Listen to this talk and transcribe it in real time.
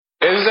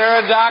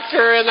there a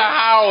doctor in the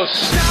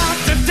house?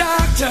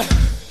 Doctor,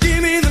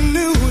 give me the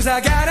news.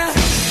 I got a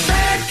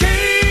bad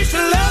case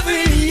of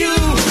loving you.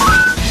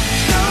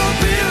 No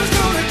pill's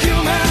gonna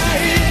cure my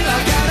head.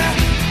 I got a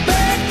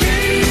bad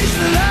case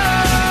of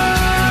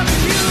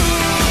loving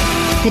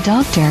you. The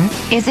doctor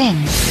is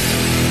in.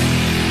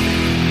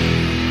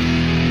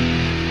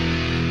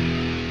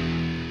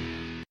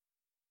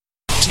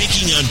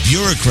 Taking on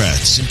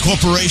bureaucrats and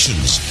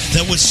corporations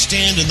that would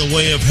stand in the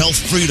way of health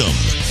freedom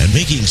and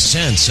making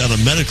sense out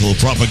of medical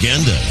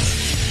propaganda.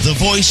 The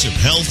voice of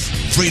health,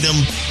 freedom,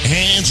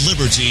 and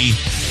liberty,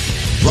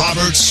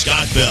 Robert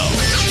Scott Bell.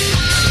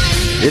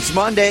 It's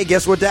Monday.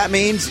 Guess what that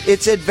means?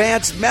 It's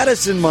Advanced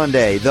Medicine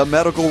Monday, the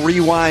medical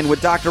rewind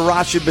with Dr.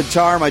 Rashid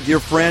Buttar, my dear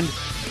friend.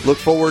 Look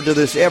forward to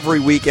this every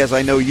week, as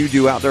I know you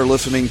do out there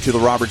listening to the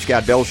Robert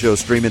Scott Bell Show,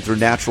 streaming through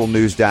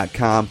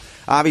naturalnews.com.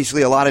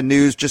 Obviously, a lot of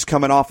news just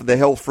coming off of the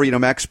Health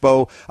Freedom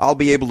Expo. I'll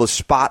be able to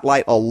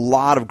spotlight a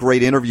lot of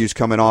great interviews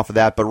coming off of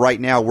that. But right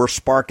now, we're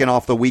sparking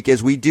off the week,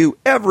 as we do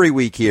every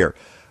week here,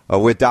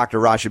 with Dr.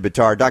 Rashid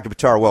Buttar. Dr.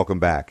 Buttar, welcome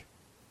back.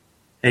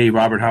 Hey,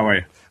 Robert, how are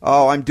you?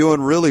 Oh, I'm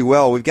doing really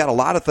well. We've got a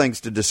lot of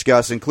things to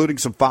discuss, including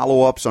some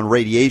follow-ups on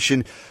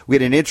radiation. We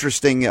had an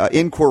interesting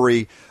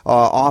inquiry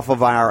off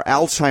of our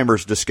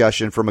Alzheimer's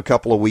discussion from a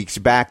couple of weeks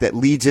back that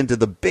leads into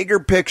the bigger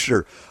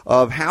picture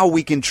of how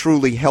we can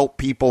truly help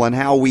people and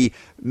how we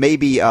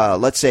maybe,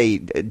 let's say,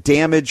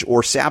 damage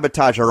or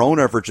sabotage our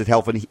own efforts at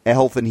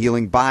health and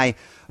healing by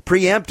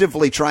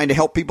preemptively trying to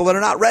help people that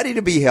are not ready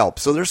to be helped.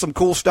 So there's some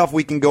cool stuff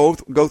we can go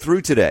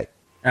through today.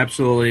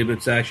 Absolutely.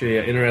 It's actually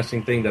an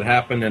interesting thing that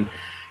happened, and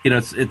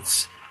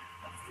it's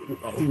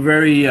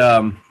very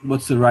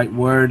what's the right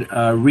word?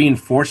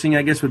 Reinforcing,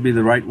 I guess, would be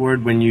the right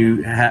word when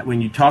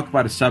you talk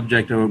about a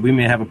subject, or we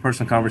may have a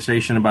personal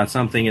conversation about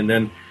something, and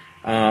then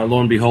lo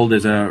and behold,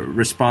 there's a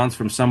response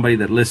from somebody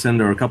that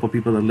listened, or a couple of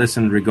people that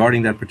listened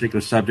regarding that particular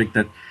subject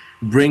that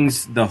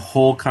brings the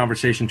whole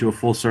conversation to a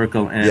full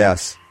circle. And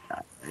yes.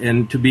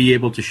 And to be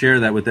able to share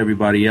that with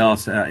everybody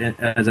else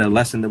as a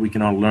lesson that we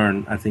can all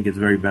learn, I think it's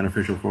very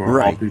beneficial for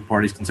all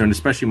parties concerned,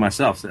 especially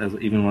myself, as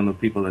even one of the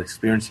people that's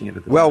experiencing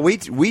it. Well, we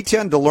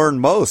tend to learn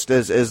most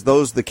as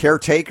those, the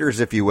caretakers,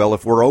 if you will,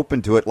 if we're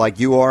open to it, like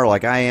you are,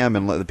 like I am,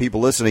 and the people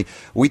listening.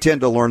 We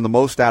tend to learn the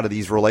most out of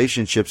these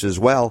relationships as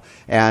well.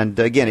 And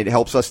again, it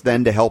helps us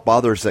then to help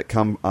others that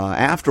come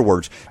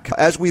afterwards.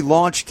 As we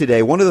launch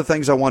today, one of the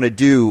things I want to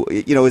do,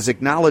 is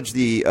acknowledge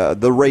the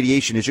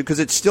radiation issue, because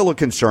it's still a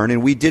concern,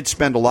 and we did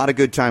spend a lot of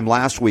good time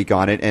last week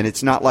on it, and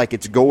it's not like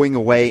it's going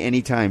away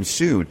anytime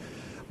soon.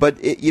 But,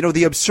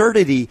 the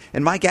absurdity,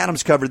 and Mike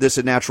Adams covered this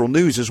at Natural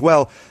News as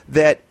well,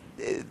 that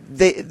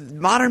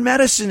modern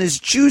medicine is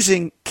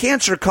choosing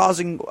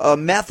cancer-causing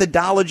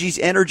methodologies,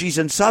 energies,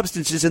 and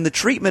substances in the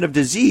treatment of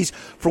disease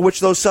for which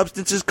those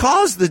substances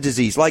cause the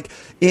disease, like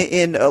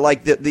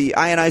like the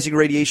ionizing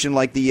radiation,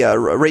 like the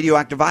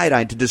radioactive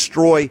iodine, to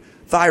destroy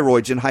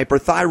thyroids and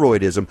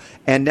hyperthyroidism.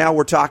 And now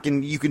we're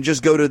talking, you can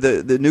just go to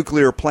the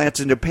nuclear plants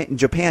in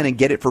Japan and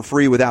get it for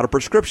free without a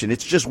prescription.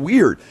 It's just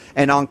weird.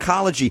 And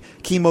oncology,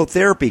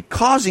 chemotherapy,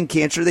 causing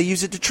cancer, they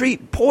use it to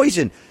treat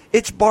poison.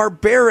 It's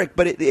barbaric,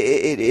 but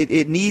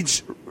it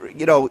needs,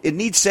 it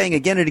needs saying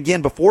again and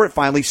again before it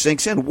finally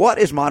sinks in. What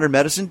is modern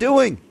medicine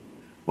doing?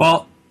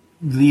 Well,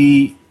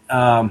 the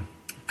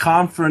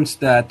conference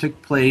that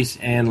took place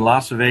in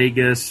Las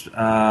Vegas,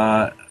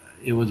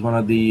 it was one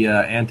of the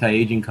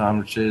anti-aging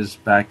conferences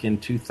back in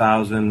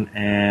 2000,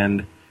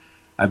 and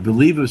I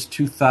believe it was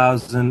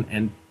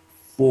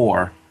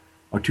 2004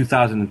 or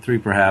 2003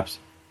 perhaps.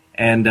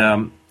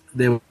 And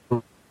there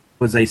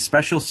was a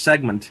special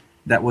segment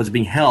that was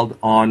being held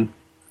on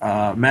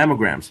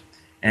mammograms.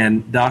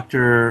 And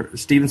Dr.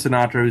 Steven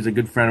Sinatra, who's a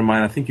good friend of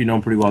mine, I think you know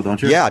him pretty well, don't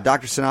you? Yeah,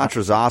 Dr.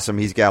 Sinatra's awesome.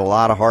 He's got a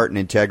lot of heart and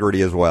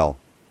integrity as well.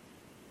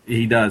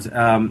 He does.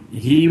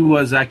 He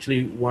was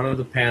actually one of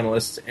the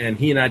panelists, and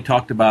he and I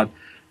talked about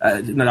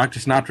Dr.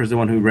 Sinatra is the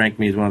one who ranked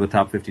me as one of the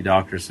top 50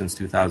 doctors since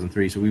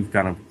 2003, so we've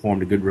kind of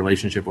formed a good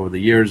relationship over the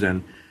years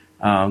and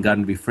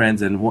gotten to be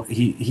friends. And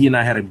he and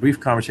I had a brief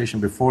conversation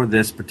before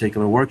this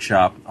particular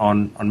workshop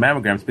on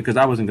mammograms, because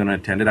I wasn't going to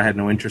attend it. I had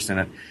no interest in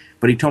it.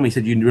 But he told me, he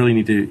said, you really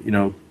need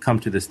to, come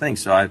to this thing.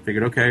 So I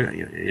figured, okay,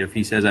 if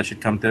he says I should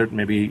come there,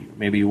 maybe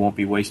you won't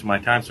be wasting my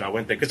time. So I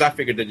went there, because I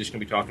figured they're just going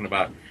to be talking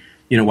about,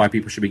 why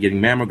people should be getting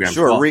mammograms.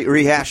 Sure,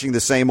 rehashing the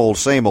same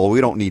old. We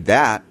don't need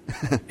that.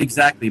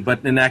 Exactly,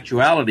 but in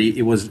actuality,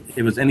 it was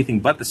anything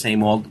but the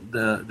same old.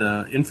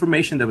 The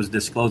information that was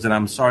disclosed, and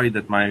I'm sorry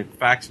that my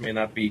facts may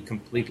not be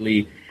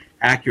completely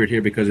accurate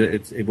here, because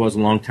it was a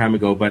long time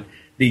ago, but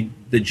the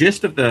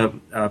gist of the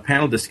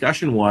panel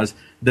discussion was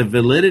the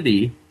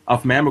validity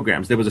of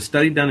mammograms. There was a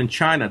study done in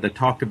China that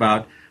talked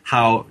about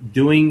how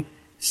doing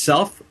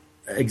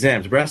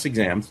self-exams, breast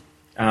exams,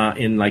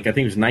 in I think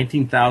it was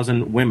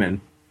 19,000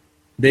 women,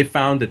 they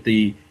found that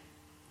the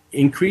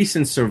increase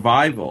in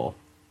survival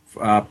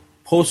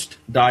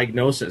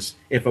post-diagnosis,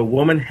 if a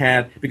woman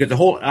had, because the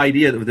whole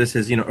idea of this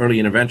is, early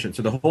intervention.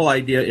 So the whole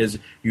idea is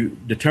you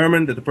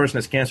determine that the person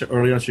has cancer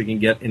early on so you can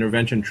get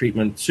intervention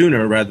treatment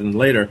sooner rather than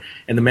later.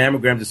 And the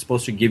mammogram is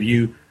supposed to give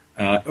you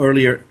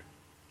earlier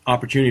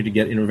opportunity to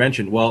get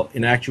intervention. Well,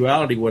 in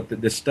actuality, what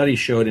this study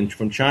showed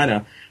from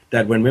China,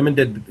 that when women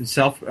did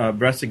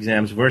breast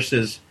exams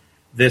versus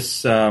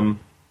this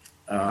particular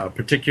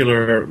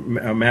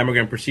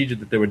mammogram procedure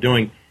that they were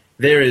doing,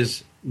 there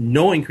is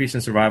no increase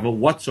in survival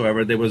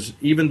whatsoever. There was,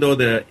 even though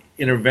the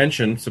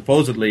intervention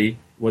supposedly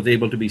was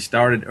able to be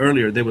started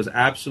earlier, there was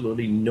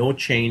absolutely no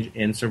change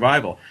in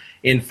survival.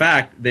 In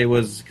fact, there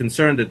was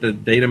concern that the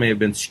data may have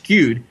been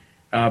skewed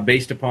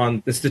based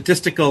upon the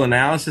statistical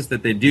analysis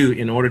that they do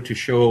in order to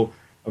show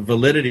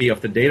validity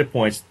of the data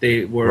points.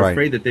 They were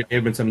afraid that there may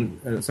have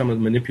been some of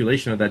the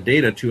manipulation of that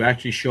data to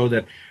actually show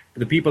that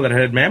the people that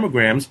had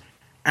mammograms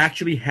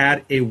actually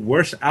had a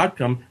worse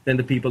outcome than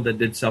the people that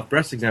did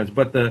self-breast exams.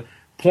 But the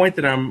point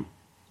that I'm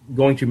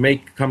going to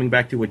make, coming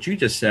back to what you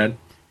just said,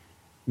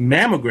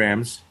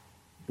 mammograms,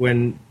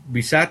 when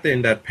we sat there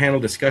in that panel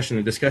discussion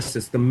and discussed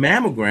this, the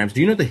mammograms,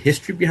 do you know the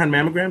history behind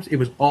mammograms? It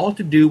was all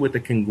to do with the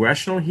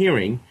congressional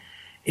hearing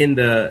in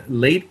the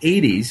late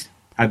 80s,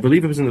 I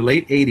believe it was in the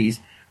late 80s,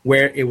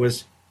 where it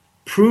was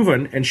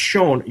proven and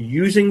shown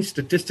using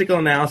statistical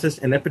analysis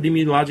and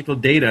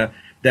epidemiological data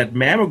that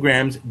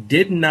mammograms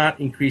did not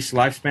increase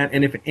lifespan,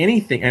 and if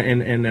anything,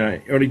 and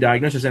early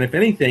diagnosis, and if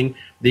anything,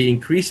 the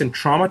increase in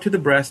trauma to the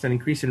breast and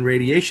increase in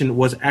radiation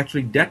was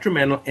actually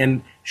detrimental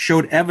and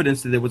showed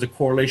evidence that there was a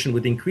correlation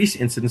with increased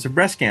incidence of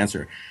breast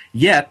cancer.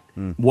 Yet,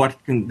 what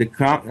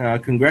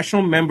the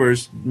congressional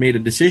members made a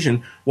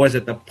decision was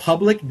that the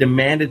public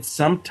demanded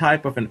some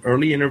type of an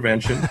early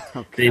intervention.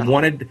 They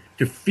wanted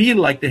to feel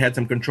like they had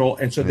some control,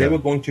 and so they were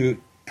going to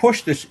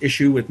push this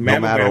issue with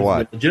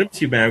mammograms, the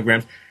legitimacy of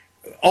mammograms,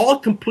 all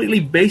completely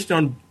based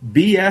on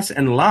BS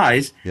and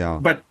lies,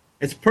 but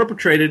it's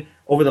perpetrated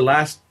over the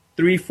last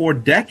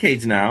 3-4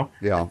 decades now,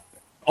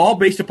 all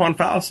based upon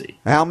fallacy.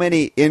 How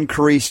many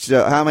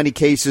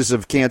cases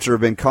of cancer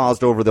have been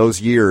caused over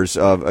those years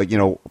of,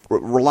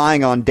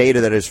 relying on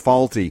data that is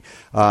faulty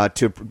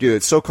to do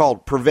it,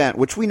 so-called prevent,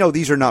 which we know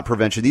these are not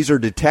prevention. These are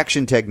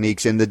detection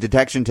techniques, and the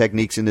detection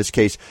techniques in this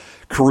case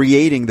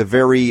creating the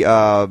very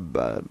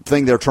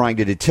thing they're trying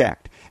to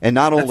detect. And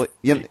not only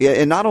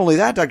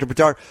that, Dr.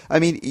 Buttar, I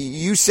mean,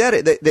 you said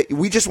it, that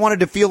we just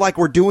wanted to feel like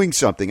we're doing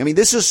something. I mean,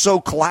 this is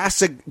so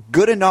classic,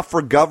 good enough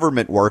for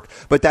government work,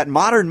 but that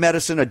modern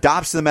medicine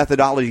adopts the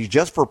methodology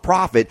just for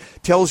profit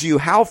tells you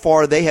how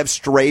far they have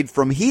strayed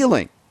from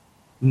healing.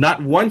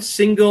 Not one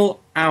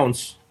single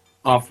ounce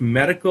of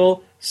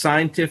medical,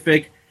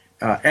 scientific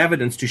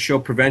evidence to show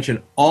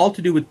prevention, all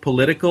to do with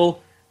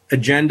political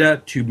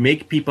agenda to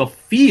make people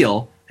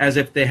feel as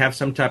if they have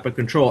some type of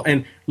control.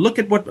 And look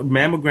at what a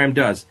mammogram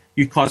does.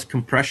 You cause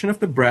compression of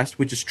the breast,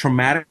 which is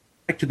traumatic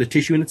to the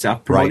tissue in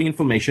itself, promoting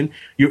inflammation.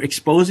 You're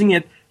exposing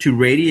it to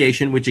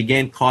radiation, which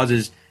again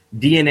causes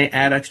DNA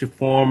adducts to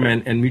form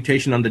and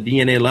mutation on the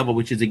DNA level,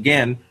 which is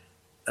again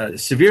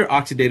severe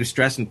oxidative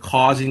stress and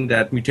causing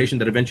that mutation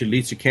that eventually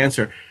leads to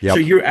cancer. So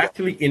you're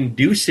actually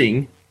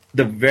inducing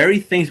the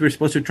very things we're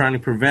supposed to be trying to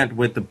prevent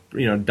with the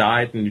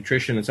diet and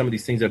nutrition and some of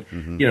these things that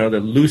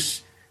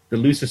the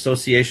loose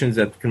associations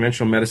that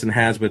conventional medicine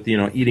has with,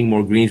 eating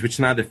more greens, which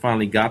now they've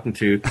finally gotten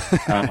to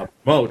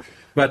promote,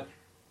 but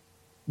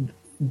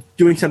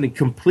doing something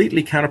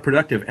completely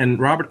counterproductive. And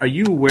Robert, are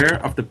you aware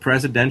of the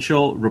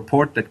presidential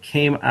report that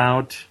came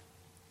out?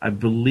 I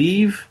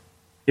believe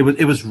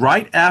it was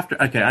right after.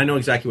 Okay, I know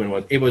exactly when it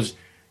was. It was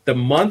the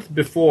month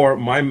before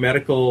my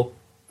medical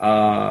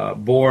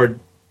board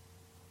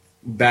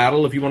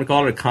battle, if you want to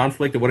call it, a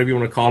conflict or whatever you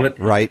want to call it,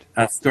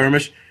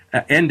 skirmish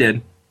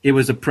ended. It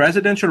was a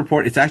presidential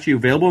report. It's actually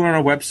available on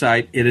our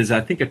website. It is,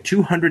 I think, a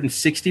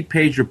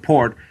 260-page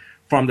report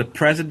from the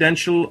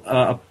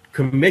Presidential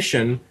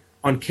Commission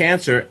on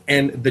Cancer.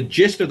 And the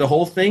gist of the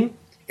whole thing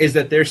is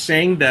that they're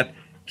saying that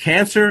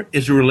cancer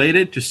is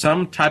related to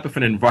some type of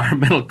an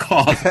environmental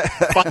cause.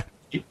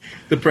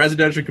 The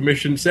Presidential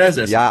Commission says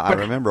this. Yeah, I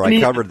remember. I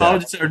covered that.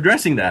 Pathologists are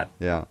addressing that.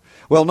 Yeah.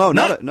 Well, no,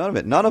 none of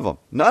it. None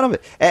of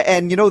it.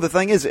 And the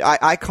thing is,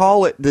 I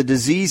call it the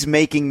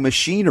disease-making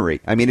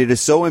machinery. I mean, it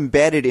is so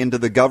embedded into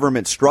the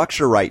government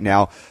structure right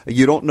now,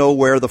 you don't know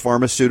where the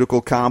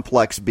pharmaceutical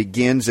complex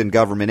begins and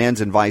government ends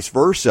and vice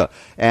versa.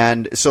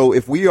 And so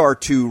if we are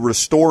to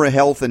restore a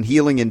health and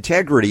healing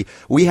integrity,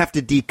 we have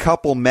to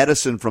decouple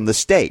medicine from the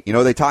state.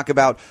 They talk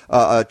about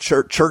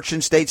church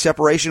and state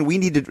separation. We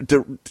need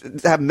to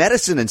have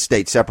medicine and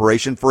state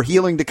separation for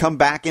healing to come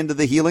back into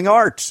the healing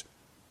arts.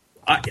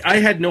 I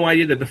had no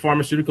idea that the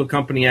pharmaceutical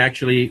company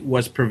actually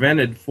was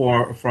prevented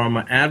from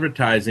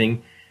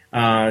advertising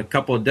a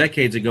couple of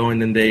decades ago,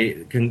 and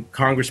then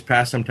Congress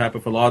passed some type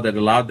of a law that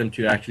allowed them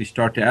to actually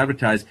start to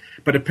advertise.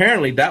 But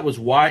apparently that was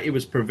why it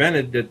was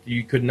prevented, that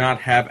you could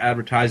not have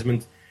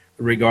advertisements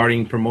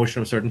regarding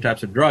promotion of certain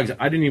types of drugs.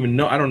 I didn't even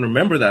know. I don't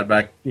remember that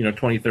back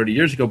 20, 30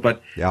 years ago.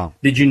 But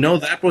did you know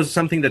that was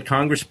something that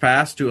Congress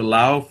passed to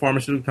allow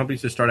pharmaceutical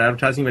companies to start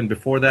advertising? And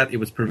before that, it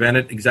was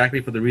prevented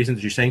exactly for the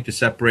reasons you're saying, to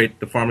separate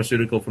the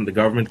pharmaceutical from the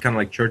government, kind of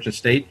like church and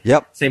state.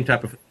 Yep. Same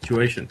type of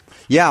situation.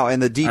 Yeah,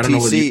 and the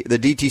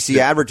DTC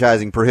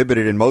advertising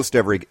prohibited in most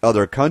every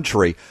other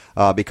country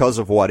because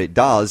of what it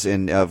does.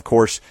 And, of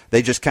course,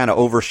 they just kind of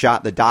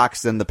overshot the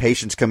docs. Then the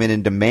patients come in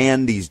and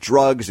demand these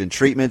drugs and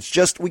treatments.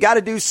 We got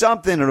to do something.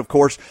 And, of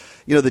course,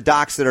 the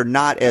docs that are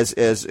not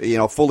as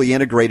fully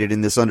integrated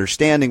in this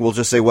understanding will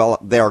just say, well,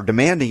 they are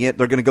demanding it.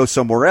 They're going to go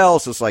somewhere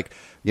else. It's like,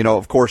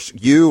 of course,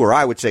 you or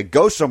I would say,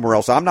 go somewhere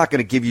else. I'm not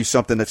going to give you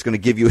something that's going to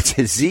give you a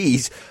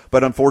disease.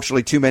 But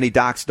unfortunately, too many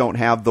docs don't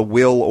have the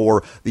will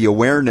or the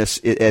awareness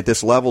at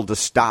this level to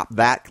stop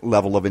that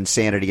level of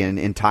insanity and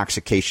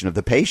intoxication of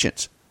the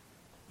patients.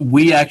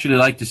 We actually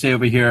like to say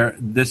over here,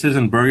 this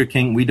isn't Burger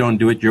King. We don't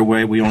do it your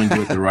way. We only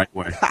do it the right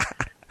way.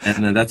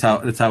 And that's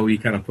how we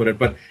kind of put it.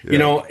 But,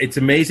 it's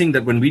amazing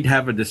that when we'd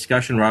have a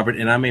discussion, Robert,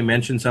 and I may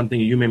mention something,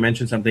 you may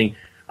mention something,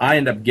 I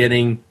end up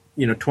getting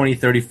 20,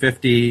 30,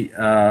 50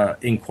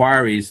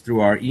 inquiries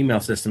through our email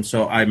system.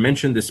 So I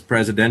mentioned this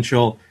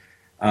presidential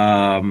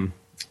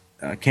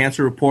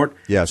cancer report.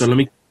 Yes. So let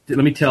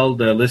me tell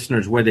the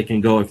listeners where they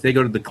can go. If they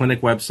go to the clinic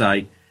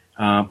website,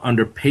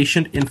 under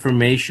patient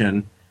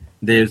information,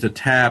 there's a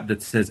tab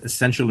that says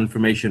essential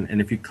information. And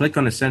if you click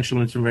on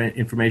essential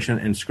information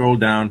and scroll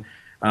down,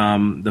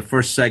 the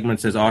first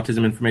segment says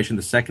autism information.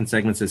 The second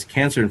segment says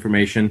cancer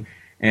information.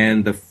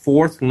 And the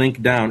fourth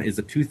link down is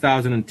the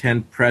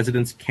 2010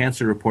 President's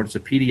Cancer Report. It's a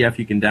PDF.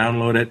 You can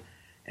download it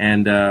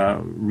and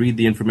read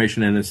the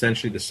information. And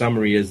essentially the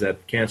summary is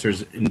that cancer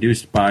is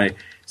induced by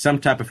some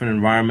type of an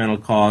environmental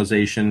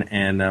causation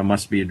and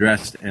must be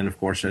addressed. And, of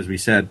course, as we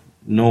said,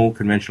 no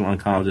conventional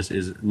oncologist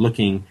is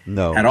looking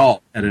at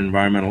all at an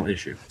environmental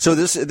issue. So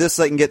this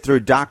they can get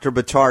through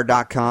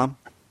drbuttar.com?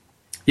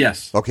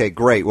 Yes. Okay,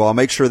 great. Well, I'll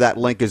make sure that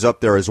link is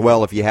up there as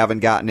well. If you haven't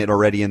gotten it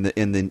already in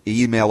the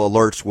email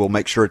alerts, we'll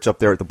make sure it's up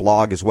there at the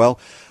blog as well.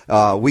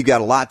 We've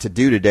got a lot to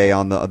do today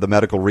on the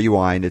Medical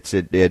Rewind. It's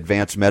at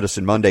Advanced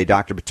Medicine Monday.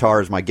 Dr.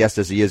 Buttar is my guest,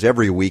 as he is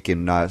every week,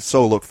 and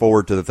so look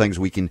forward to the things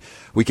we can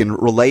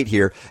relate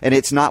here. And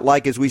it's not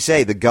like, as we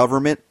say, the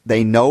government,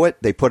 they know it.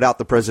 They put out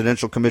the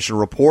Presidential Commission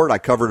report. I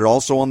covered it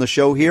also on the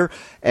show here,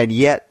 and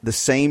yet the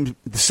same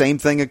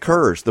thing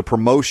occurs. The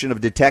promotion of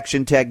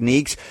detection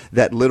techniques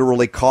that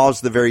literally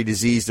cause the very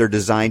disease they're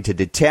designed to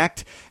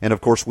detect. And,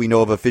 of course, we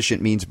know of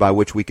efficient means by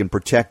which we can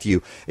protect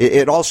you.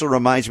 It also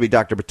reminds me,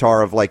 Dr.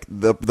 Buttar, of like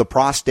the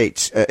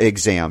prostate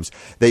exams.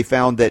 They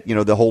found that,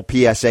 the whole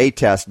PSA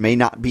test may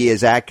not be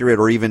as accurate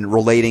or even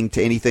relating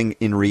to anything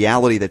in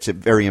reality that's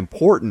very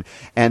important,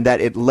 and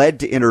that it led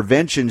to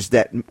interventions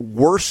that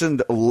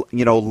worsened,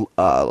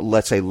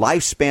 let's say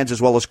lifespans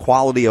as well as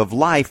quality of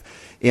life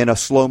in a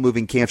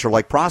slow-moving cancer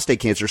like prostate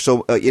cancer.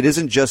 So it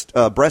isn't just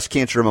breast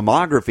cancer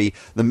mammography.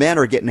 The men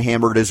are getting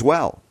hammered as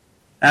well.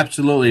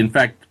 Absolutely. In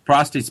fact,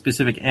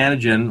 prostate-specific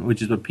antigen,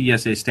 which is what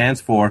PSA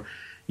stands for,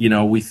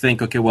 we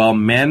think, okay, well,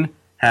 men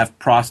have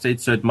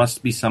prostate, so it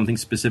must be something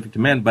specific to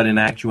men. But in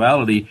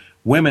actuality,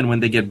 women,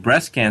 when they get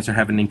breast cancer,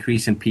 have an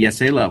increase in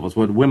PSA levels.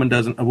 A woman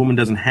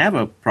doesn't have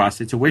a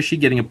prostate, so where's she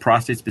getting a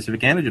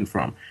prostate-specific antigen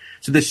from?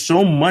 So there's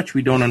so much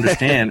we don't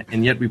understand,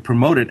 and yet we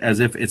promote it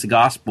as if it's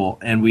gospel,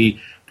 and we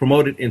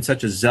promote it in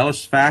such a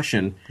zealous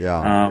fashion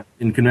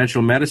in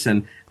conventional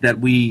medicine that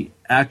we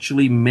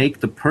actually make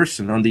the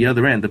person on the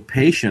other end, the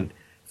patient,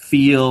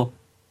 feel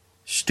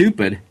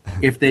stupid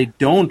if they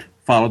don't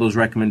follow those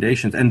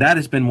recommendations. And that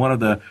has been one of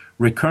the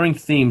recurring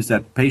themes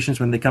that patients,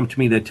 when they come to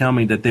me, they tell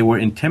me that they were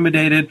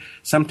intimidated,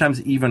 sometimes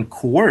even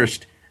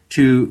coerced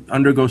to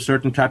undergo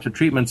certain types of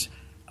treatments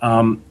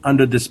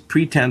under this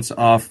pretense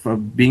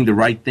of being the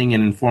right thing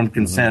and informed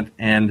consent.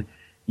 Mm-hmm. And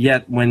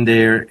yet when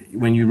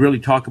you really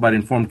talk about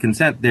informed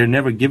consent, they're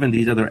never given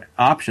these other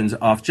options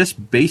of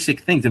just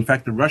basic things. In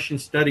fact, the Russian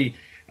study,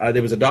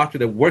 there was a doctor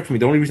that worked for me.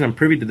 The only reason I'm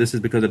privy to this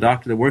is because the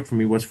doctor that worked for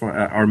me was an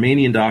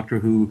Armenian doctor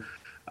who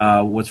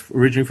was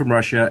originally from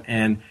Russia,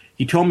 and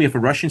he told me of a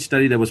Russian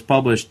study that was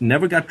published,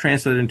 never got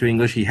translated into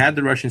English. He had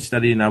the Russian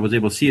study, and I was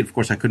able to see it. Of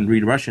course, I couldn't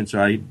read Russian, so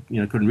I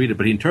couldn't read it,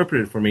 but he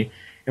interpreted it for me.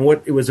 And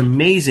it was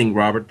amazing,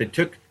 Robert, they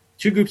took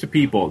two groups of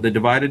people. They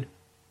divided.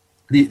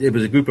 It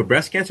was a group of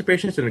breast cancer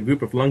patients and a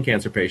group of lung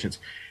cancer patients.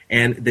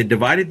 And they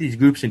divided these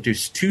groups into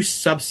two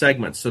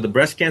sub-segments. So the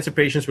breast cancer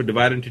patients were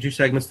divided into two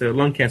segments. The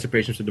lung cancer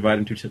patients were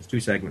divided into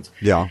two segments.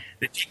 Yeah.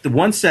 They took the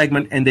one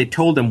segment and they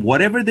told them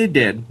whatever they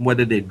did,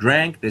 whether they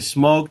drank, they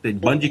smoked, they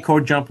bungee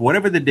cord jumped,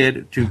 whatever they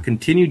did, to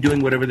continue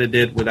doing whatever they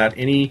did without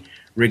any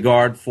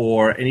regard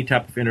for any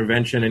type of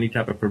intervention, any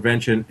type of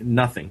prevention,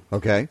 nothing.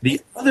 Okay.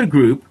 The other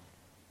group,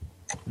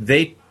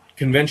 they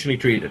conventionally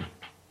treated.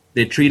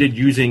 They treated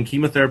using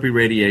chemotherapy,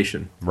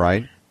 radiation.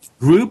 Right.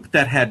 Group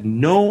that had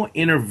no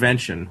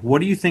intervention.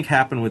 What do you think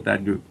happened with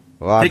that group?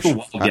 Well, Take a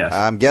wild guess.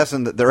 I'm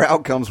guessing that their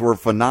outcomes were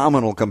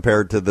phenomenal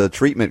compared to the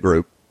treatment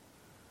group.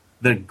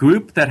 The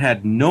group that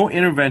had no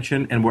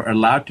intervention and were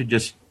allowed to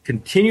just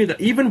continue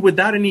that, even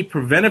without any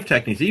preventive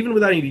techniques, even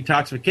without any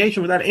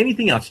detoxification, without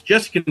anything else.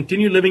 Just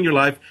continue living your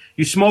life.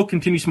 You smoke,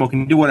 continue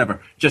smoking, do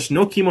whatever. Just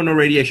no chemo, no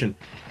radiation.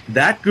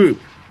 That group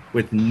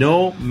with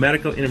no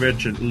medical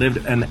intervention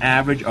lived an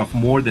average of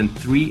more than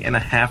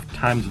 3.5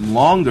 times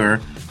longer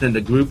than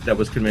the group that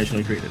was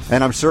conventionally treated.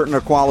 And I'm certain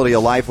their quality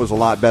of life was a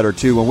lot better,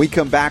 too. When we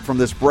come back from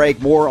this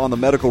break, more on the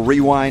Medical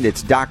Rewind.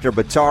 It's Dr.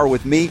 Buttar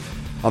with me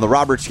on the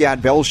Robert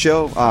Scott Bell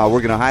Show. We're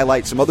going to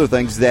highlight some other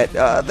things that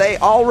they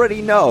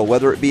already know,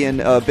 whether it be in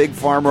big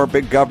pharma,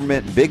 big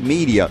government, big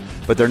media,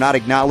 but they're not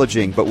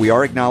acknowledging, but we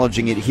are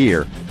acknowledging it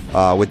here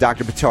with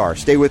Dr. Buttar.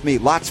 Stay with me.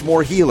 Lots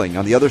more healing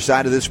on the other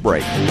side of this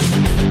break.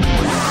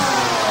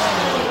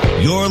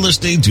 You're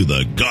listening to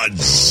the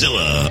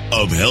Godzilla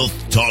of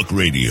Health Talk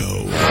Radio.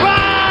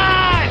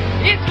 Run!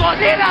 It's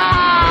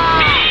Godzilla!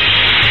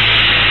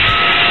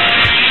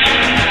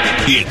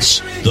 It's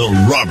the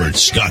Robert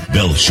Scott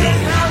Bell Show.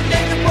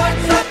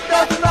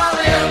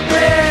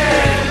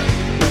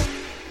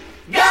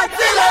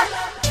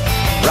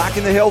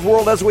 Rocking the health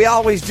world as we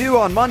always do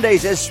on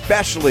Mondays,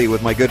 especially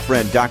with my good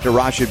friend Dr.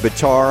 Rashid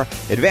Buttar.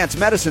 Advanced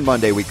Medicine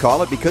Monday, we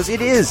call it, because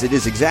it is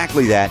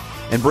exactly that.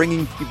 And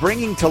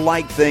bringing to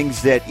light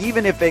things that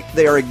even if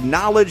they are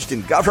acknowledged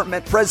in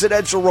government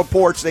presidential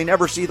reports, they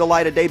never see the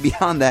light of day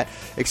beyond that,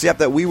 except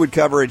that we would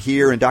cover it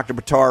here. And Dr.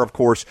 Buttar, of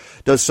course,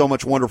 does so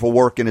much wonderful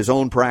work in his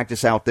own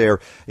practice out there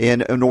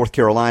in North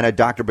Carolina,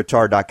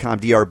 drbuttar.com,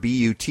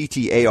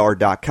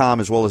 DRBUTTAR.com,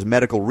 as well as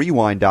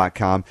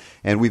medicalrewind.com.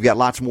 And we've got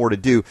lots more to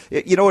do.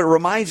 You know, it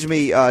reminds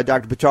me,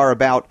 Dr. Buttar,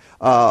 about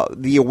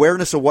the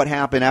awareness of what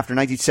happened after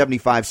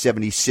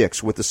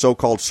 1975-76 with the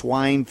so-called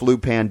swine flu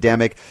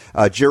pandemic.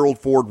 Gerald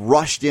Ford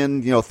rushed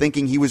in,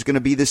 thinking he was going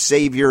to be the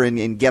savior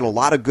and get a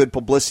lot of good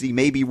publicity,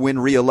 maybe win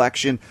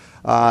re-election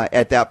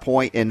at that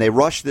point. And they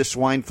rushed this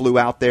swine flu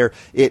out there.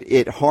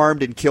 It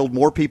harmed and killed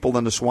more people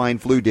than the swine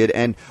flu did.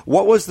 And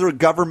what was the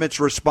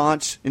government's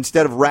response?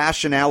 Instead of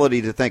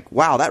rationality to think,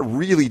 wow, that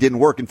really didn't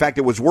work. In fact,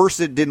 it was worse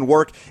that it didn't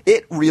work.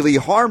 It really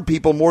harmed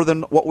people more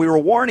than what we were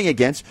warning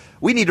against.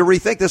 We need to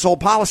rethink this whole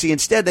policy.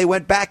 Instead, they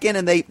went back in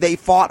and they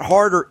fought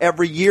harder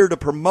every year to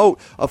promote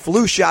a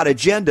flu shot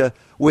agenda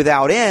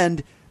without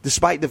end,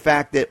 despite the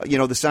fact that,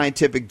 the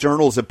scientific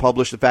journals have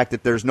published the fact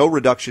that there's no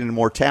reduction in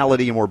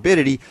mortality and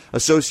morbidity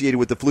associated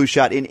with the flu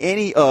shot in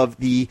any of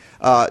the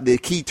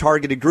key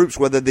targeted groups,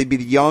 whether they be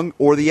the young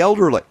or the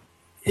elderly.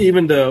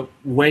 Even the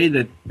way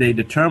that they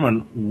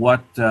determine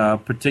what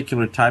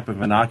particular type of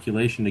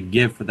inoculation to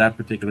give for that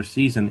particular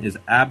season is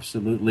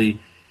absolutely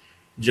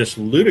just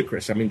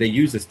ludicrous. I mean, they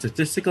use a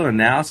statistical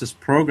analysis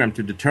program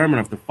to determine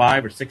of the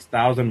 5,000 or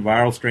 6,000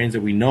 viral strains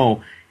that we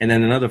know, and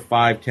then another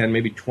 5, 10,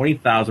 maybe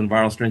 20,000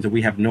 viral strains that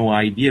we have no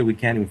idea. We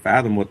can't even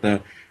fathom what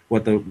the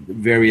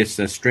various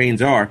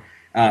strains are.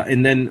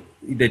 And then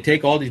they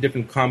take all these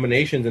different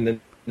combinations and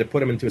then they put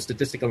them into a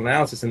statistical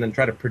analysis and then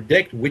try to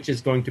predict which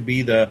is going to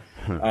be the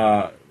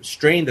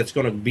strain that's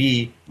going to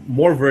be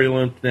more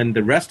virulent than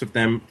the rest of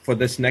them for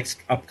this next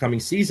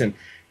upcoming season.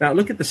 Now,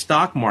 look at the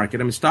stock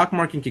market. I mean, stock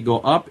market can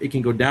go up, it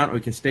can go down, or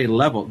it can stay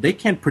level. They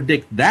can't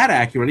predict that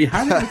accurately.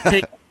 How do they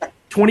take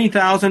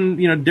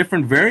 20,000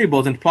 different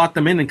variables and plot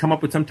them in and come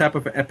up with some type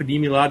of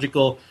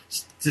epidemiological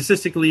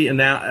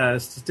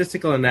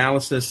statistical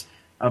analysis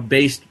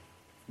based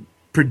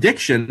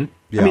prediction?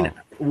 Yeah. I mean,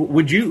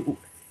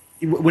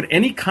 would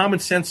any common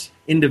sense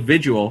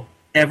individual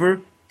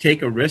ever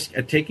take a risk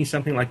at taking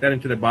something like that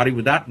into their body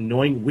without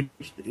knowing which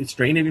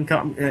strain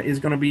is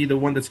going to be the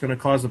one that's going to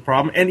cause the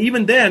problem? And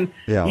even then,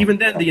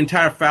 the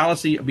entire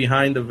fallacy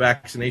behind the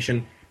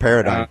vaccination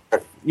paradigm,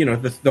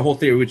 the whole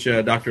theory, which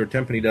Dr.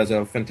 Tempany does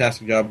a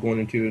fantastic job going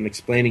into and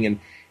explaining and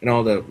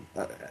all the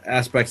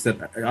aspects that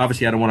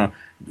obviously I don't want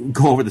to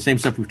go over the same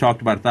stuff we've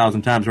talked about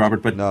 1,000 times,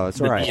 Robert, but no, it's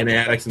the all right.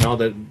 genetics and all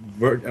the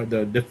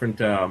different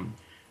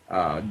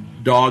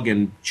dog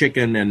and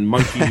chicken and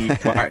monkey,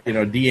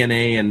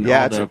 DNA and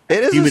all the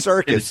it is a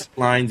circus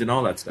lines and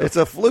all that stuff. It's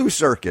a flu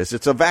circus.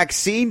 It's a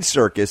vaccine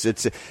circus.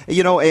 It's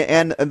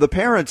and the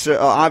parents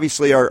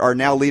obviously are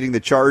now leading the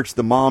charge.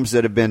 The moms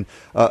that have been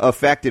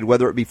affected,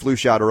 whether it be flu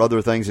shot or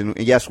other things, and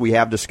yes, we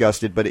have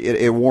discussed it, but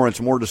it warrants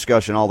more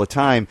discussion all the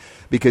time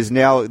because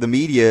now the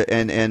media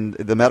and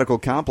the medical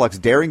complex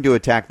daring to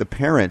attack the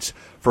parents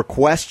for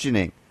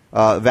questioning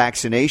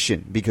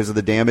vaccination because of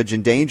the damage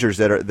and dangers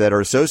that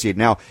are associated.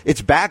 Now,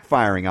 it's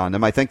backfiring on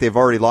them. I think they've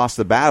already lost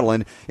the battle.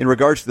 And in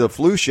regards to the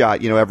flu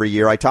shot, every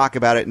year I talk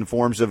about it in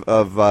forms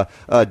of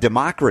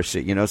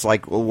democracy. It's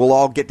like we'll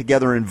all get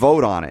together and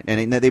vote on it.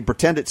 And they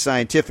pretend it's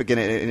scientific,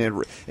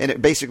 and it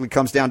basically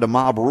comes down to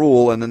mob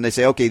rule. And then they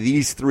say, okay,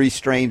 these 3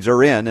 strains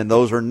are in and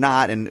those are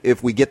not. And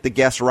if we get the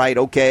guess right,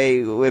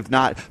 okay, if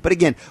not. But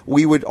again,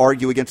 we would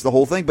argue against the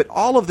whole thing. But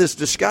all of this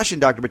discussion,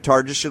 Dr.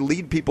 Buttar, just should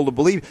lead people to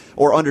believe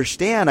or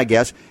understand, I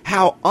guess,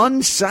 how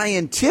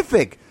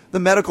unscientific the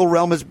medical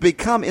realm has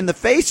become in the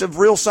face of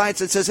real science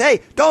that says, hey,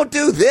 don't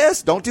do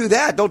this, don't do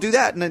that, don't do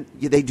that. And then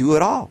they do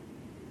it all.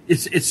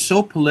 It's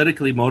so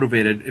politically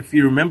motivated. If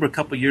you remember a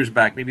couple of years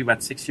back, maybe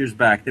about 6 years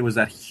back, there was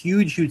that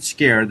huge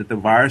scare that the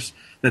virus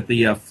that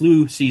the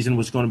flu season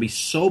was going to be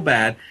so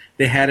bad.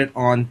 They had it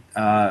on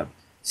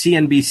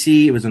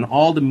CNBC. It was in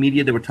all the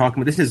media. They were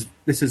talking about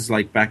this is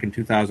like back in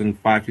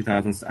 2005,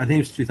 2000. I think it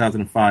was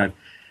 2005.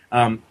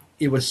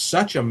 It was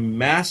such a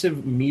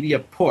massive media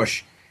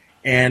push,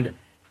 and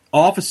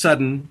all of a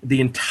sudden,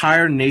 the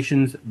entire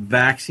nation's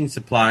vaccine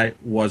supply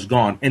was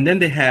gone. And then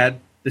they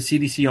had the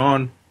CDC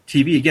on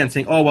TV again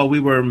saying, oh, well, we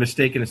were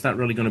mistaken. It's not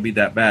really going to be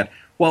that bad.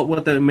 Well,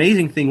 what the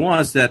amazing thing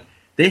was that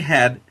they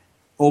had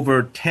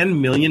over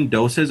 10 million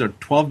doses or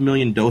 12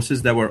 million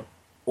doses that were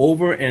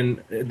over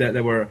and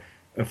that were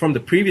from the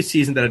previous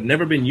season that had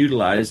never been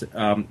utilized.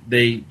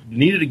 They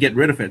needed to get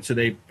rid of it. So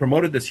they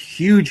promoted this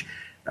huge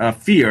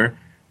fear,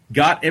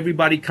 got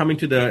everybody coming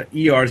to the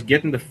ERs,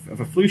 getting the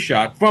flu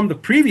shot from the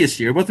previous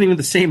year. It wasn't even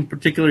the same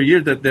particular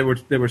year that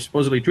they were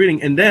supposedly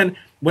treating. And then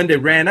when they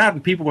ran out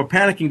and people were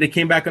panicking, they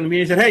came back on the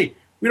meeting and said, hey,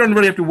 we don't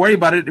really have to worry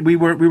about it. We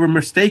were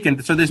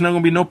mistaken, so there's not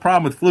going to be no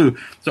problem with flu.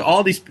 So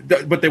all these,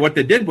 but what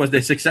they did was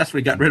they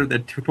successfully got rid of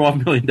that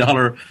 $12 million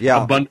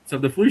abundance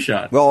of the flu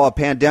shot. Well, a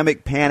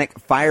pandemic panic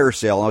fire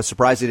sale. I was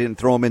surprised they didn't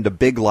throw them into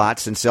Big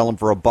Lots and sell them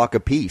for $1 a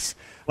piece.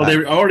 Well,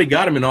 they already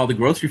got them in all the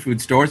grocery food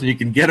stores, and you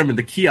can get them in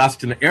the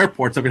kiosks in the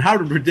airports. I mean, how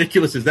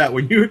ridiculous is that?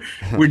 When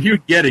you're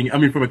getting, I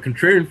mean, from a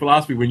contrarian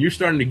philosophy, when you're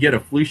starting to get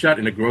a flu shot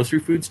in a grocery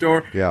food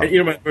store, yeah. And,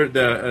 you know,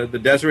 the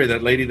Desiree,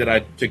 that lady that I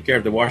took care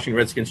of, the Washington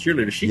Redskins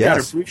cheerleader, she got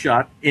her flu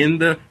shot in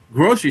the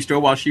grocery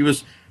store while she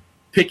was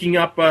picking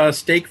up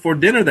steak for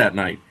dinner that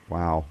night.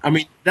 Wow. I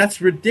mean,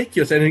 that's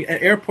ridiculous. And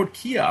at airport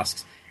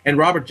kiosks. And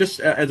Robert, just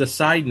as a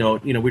side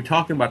note, you know, we're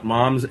talking about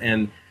moms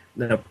and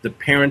the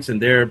parents and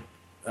their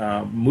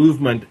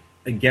movement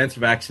against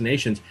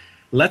vaccinations.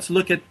 Let's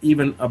look at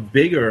even a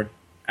bigger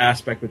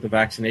aspect with the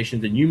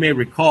vaccinations. And you may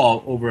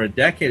recall over a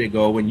decade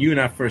ago when you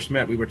and I first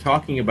met, we were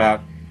talking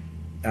about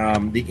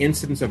the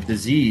incidence of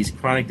disease,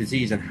 chronic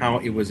disease, and how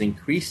it was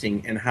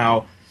increasing, and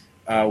how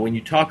when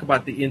you talk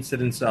about the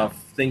incidence of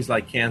things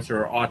like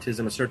cancer or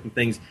autism or certain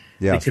things,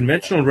 the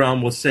conventional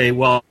realm will say,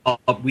 well,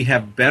 we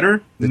have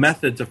better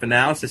methods of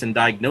analysis and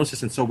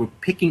diagnosis, and so we're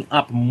picking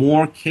up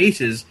more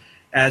cases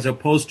as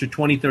opposed to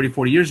 20, 30,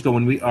 40 years ago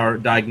when our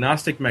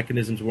diagnostic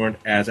mechanisms weren't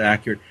as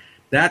accurate.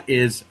 That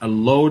is a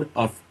load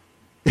of...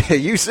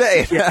 You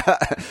say it.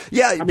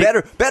 Yeah,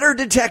 better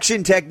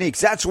detection techniques.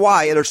 That's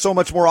why there's so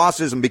much more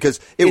autism, because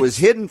it was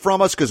hidden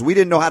from us because we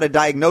didn't know how to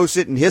diagnose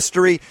it in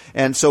history.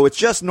 And so it's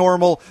just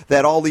normal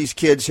that all these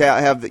kids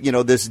have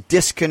this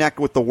disconnect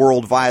with the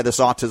world via this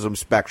autism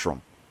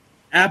spectrum.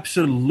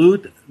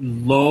 Absolute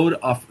load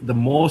of the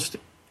most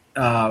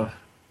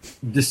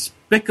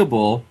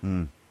despicable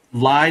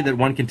lie that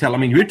one can tell. I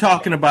mean, you're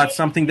talking about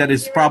something that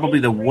is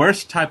probably the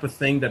worst type of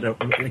thing that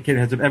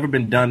has ever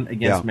been done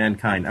against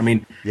mankind. I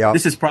mean,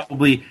 this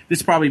probably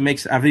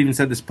makes, I've even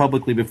said this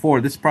publicly before,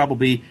 this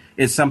probably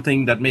is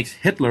something that makes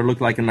Hitler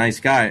look like a nice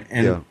guy.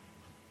 And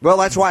well,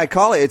 that's why I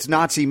call it's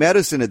Nazi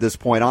medicine at this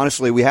point.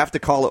 Honestly, we have to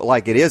call it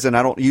like it is, and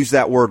I don't use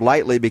that word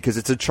lightly because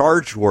it's a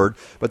charged word.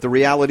 But the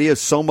reality is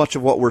so much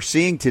of what we're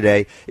seeing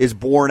today is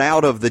born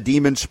out of the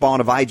demon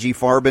spawn of I.G.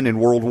 Farben in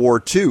World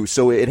War II.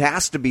 So it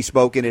has to be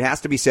spoken. It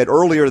has to be said.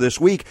 Earlier this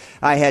week,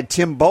 I had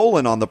Tim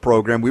Bolin on the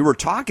program. We were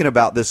talking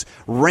about this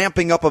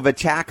ramping up of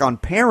attack on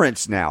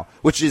parents now,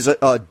 which is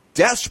a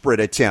desperate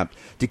attempt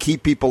to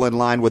keep people in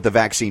line with the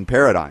vaccine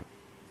paradigm.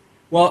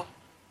 Well,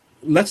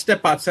 let's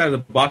step outside of the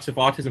box of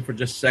autism for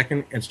just a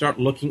second and start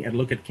look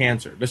at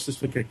cancer. Let's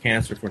just look at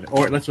cancer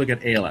or let's look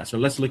at ALS, or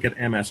let's look at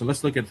MS, or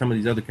let's look at some of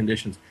these other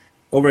conditions.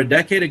 Over a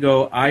decade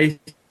ago, I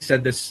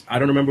said this. I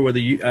don't know whether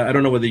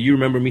you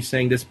remember me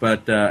saying this,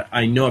 but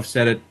I know I've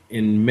said it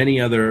in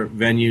many other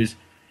venues,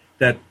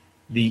 that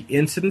the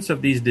incidence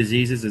of these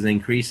diseases is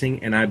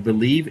increasing, and I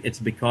believe it's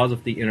because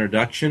of the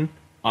introduction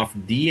of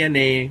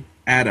DNA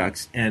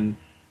adducts and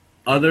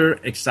other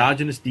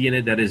exogenous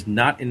DNA that is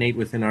not innate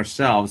within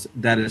ourselves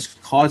that is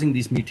causing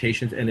these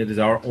mutations, and it is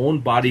our own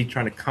body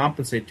trying to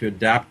compensate to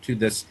adapt to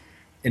this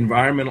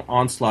environmental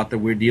onslaught that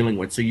we're dealing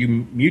with. So you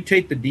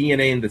mutate the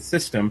DNA in the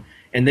system,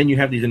 and then you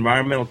have these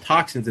environmental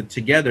toxins, and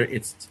together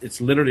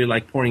it's literally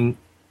like pouring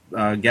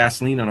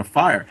gasoline on a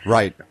fire.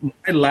 Right.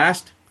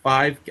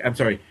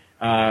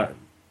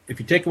 If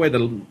you take away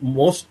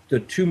the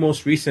two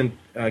most recent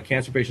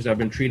cancer patients I've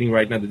been treating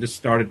right now that just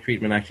started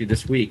treatment actually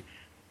this week,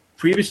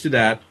 previous to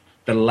that,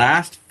 the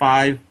last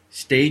 5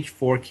 stage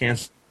 4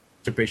 cancer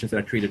patients that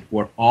I treated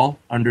were all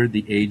under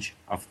the age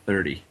of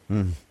 30.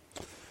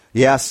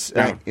 Yes,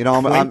 now,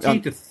 I'm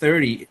 20 to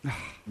 30,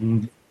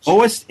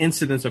 lowest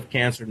incidence of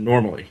cancer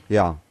normally.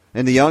 Yeah,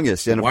 and the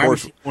youngest, and of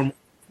course,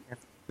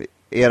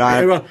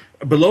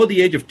 below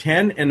the age of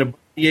 10 and above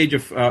the age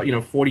of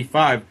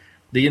 45,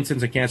 the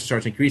incidence of cancer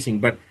starts increasing.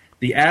 But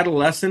the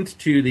adolescent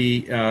to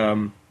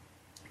the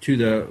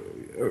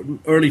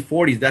early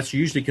 40s, that's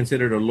usually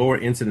considered a lower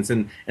incidence.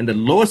 And the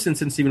lowest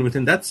incidence even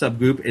within that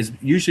subgroup is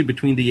usually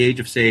between the age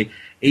of, say,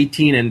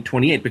 18 and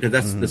 28, because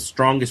that's the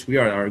strongest we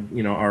are.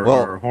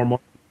 Our hormone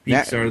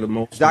peaks are the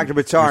most. Dr.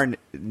 Buttar,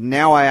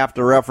 now I have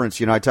to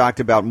reference, I talked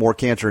about more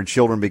cancer in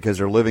children because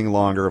they're living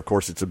longer. Of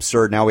course, it's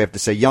absurd. Now we have to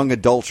say young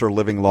adults are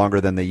living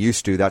longer than they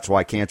used to. That's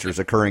why cancer is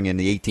occurring in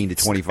the 18 to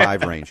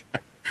 25 range.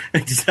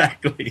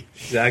 Exactly.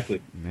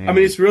 Man. I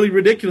mean, it's really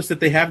ridiculous that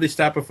they have this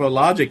type of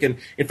logic. And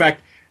in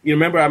fact, you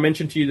remember I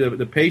mentioned to you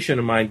the patient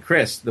of mine,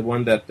 Chris, the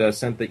one that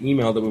sent the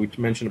email that we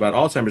mentioned about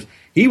Alzheimer's.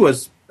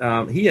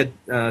 He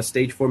had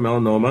stage 4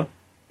 melanoma,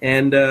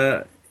 and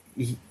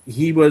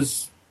he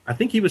was, I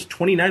think he was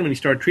 29 when he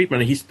started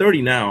treatment, and he's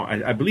 30 now.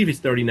 I believe he's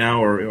 30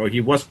 now, or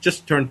he was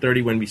just turned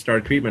 30 when we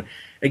started treatment.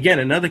 Again,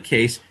 another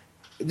case.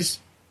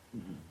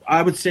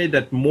 I would say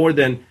that more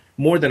than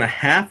a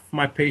half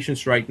my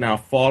patients right now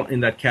fall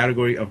in that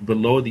category of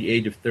below the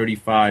age of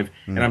 35,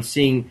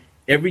 and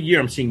every year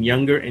I'm seeing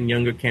younger and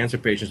younger cancer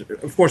patients.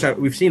 Of course,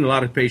 we've seen a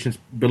lot of patients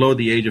below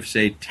the age of,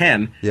 say,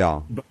 10.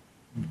 Yeah. But,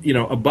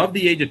 above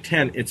the age of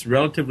 10, it's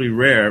relatively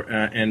rare,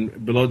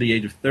 and below the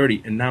age of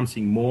 30. And now I'm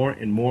seeing more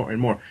and more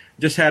and more.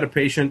 Just had a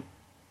patient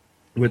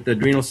with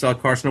adrenal cell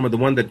carcinoma, the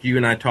one that you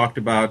and I talked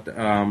about,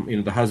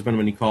 the husband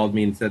when he called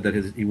me and said that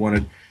he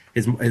wanted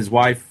his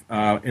wife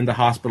in the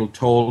hospital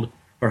told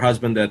her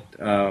husband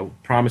that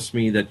promised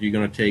me that you're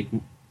going to take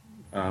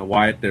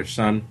Wyatt, their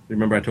son.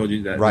 Remember I told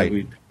you that? Right.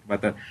 We talked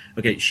about that.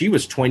 Okay, she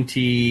was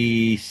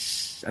 20,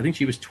 I think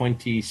she was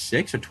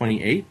 26 or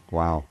 28.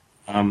 Wow.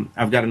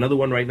 I've got another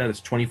one right now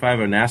that's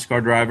 25, a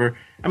NASCAR driver.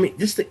 I mean,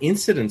 just the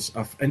incidence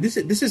of, and this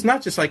is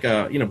not just like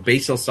a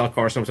basal cell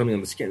carcinoma or something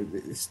on the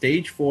skin.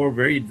 Stage 4,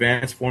 very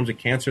advanced forms of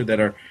cancer that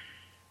are.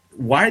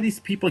 Why are these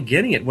people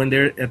getting it when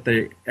they're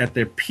at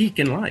their peak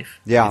in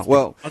life? Yeah,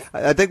 well,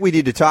 I think we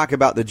need to talk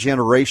about the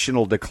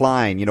generational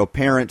decline.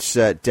 Parents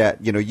that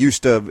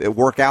used to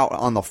work out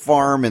on the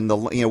farm, and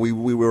we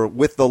were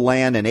with the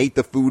land and ate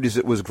the food as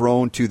it was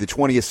grown, to the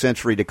 20th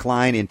century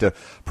decline into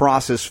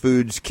processed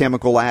foods,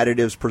 chemical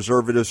additives,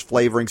 preservatives,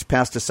 flavorings,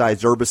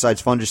 pesticides,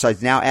 herbicides,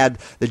 fungicides. Now add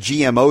the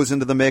GMOs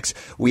into the mix.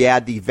 We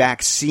add the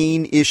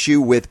vaccine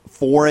issue with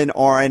foreign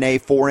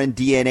RNA, foreign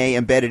DNA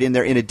embedded in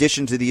there, in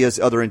addition to these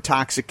other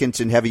intoxicants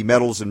and heavy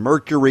metals and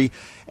mercury.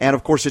 And,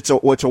 of course, it's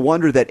a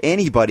wonder that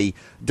anybody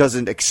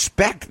doesn't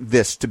expect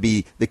this to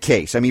be the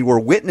case. I mean, we're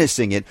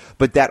witnessing it,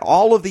 but that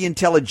all of the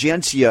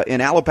intelligentsia in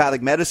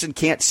allopathic medicine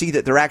can't see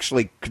that they're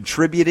actually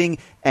contributing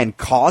and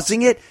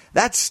causing it,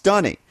 that's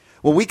stunning.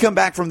 When we come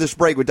back from this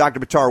break with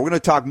Dr. Buttar, we're going to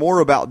talk more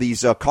about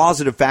these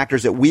causative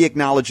factors that we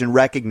acknowledge and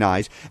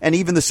recognize, and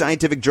even the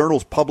scientific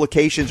journals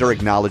publications are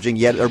acknowledging,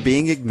 yet are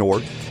being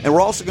ignored. And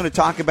we're also going to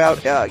talk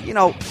about,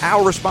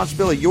 our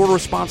responsibility, your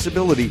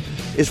responsibility,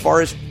 as far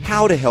as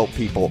how to help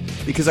people.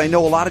 Because I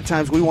know a lot of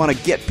times we want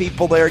to get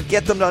people there,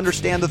 get them to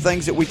understand the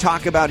things that we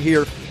talk about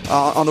here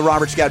on the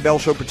Robert Scott Bell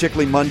Show,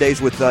 particularly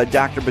Mondays with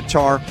Dr.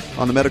 Buttar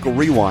on the Medical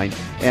Rewind.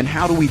 And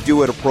how do we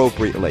do it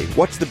appropriately?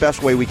 What's the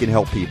best way we can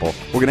help people?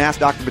 We're going to ask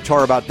Dr.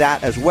 Buttar about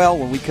that as well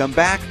when we come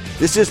back.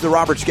 This is the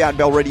Robert Scott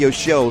Bell Radio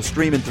Show,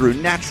 streaming through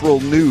Natural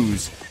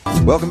News.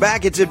 Welcome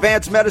back. It's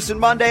Advanced Medicine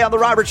Monday on the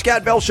Robert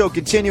Scott Bell Show,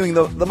 continuing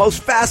the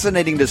most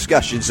fascinating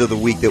discussions of the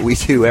week that we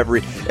do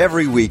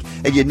every week,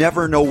 and you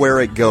never know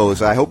where it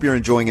goes. I hope you're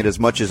enjoying it as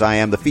much as I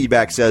am. The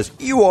feedback says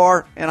you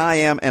are, and I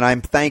am, and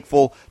I'm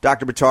thankful,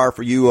 Dr. Buttar,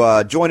 for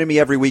you joining me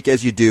every week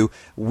as you do.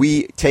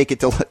 We take it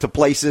to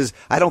places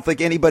I don't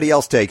think anybody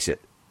else takes it.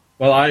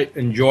 Well, I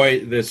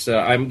enjoy this.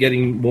 I'm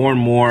getting more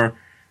and more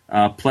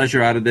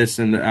pleasure out of this,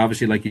 and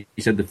obviously, like you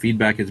said, the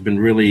feedback has been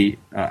really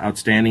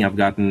outstanding. I've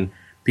gotten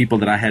people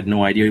that I had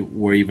no idea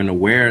were even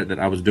aware that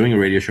I was doing a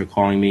radio show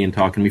calling me and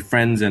talking to me,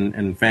 friends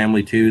and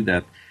family too,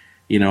 that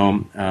they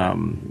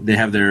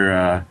have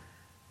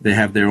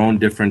their own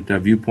different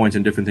viewpoints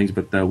and different things,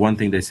 but the one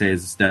thing they say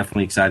is it's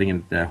definitely exciting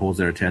and that holds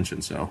their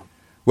attention. So.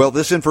 Well,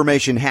 this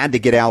information had to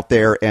get out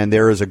there, and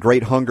there is a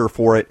great hunger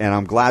for it, and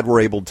I'm glad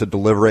we're able to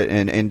deliver it.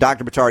 And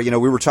Dr. Buttar,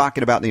 we were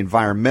talking about the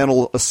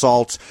environmental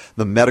assaults,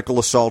 the medical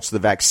assaults, the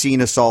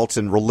vaccine assaults,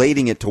 and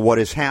relating it to what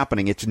is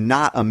happening. It's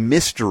not a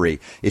mystery.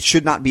 It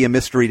should not be a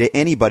mystery to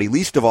anybody,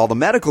 least of all the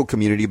medical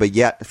community, but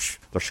yet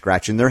they're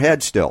scratching their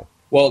heads still.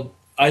 Well,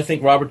 I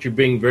think, Robert, you're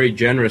being very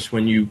generous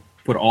when you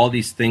put all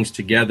these things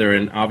together,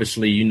 and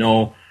obviously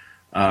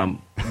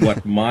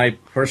what my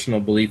personal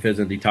belief is,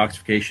 and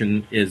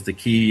detoxification is the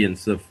key, and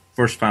it's the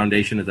first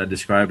foundation, as I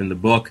describe in the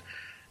book,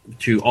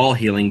 to all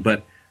healing.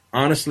 But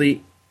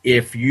honestly,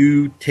 if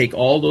you take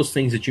all those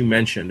things that you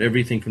mentioned,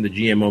 everything from the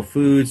GMO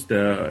foods,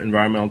 the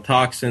environmental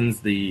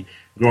toxins, the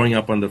growing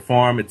up on the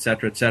farm, et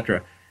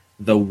cetera,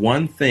 the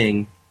one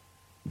thing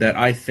that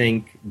I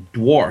think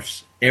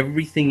dwarfs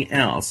everything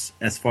else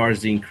as far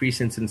as the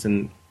increased incidence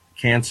in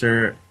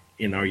cancer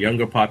in our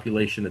younger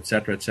population, et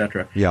cetera,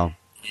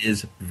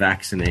 is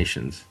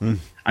vaccinations.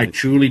 I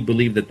truly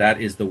believe that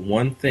is the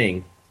one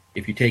thing.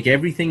 If you take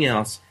everything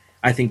else,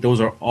 I think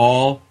those are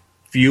all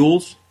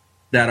fuels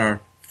that are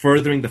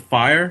furthering the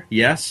fire,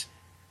 yes,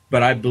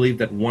 but I believe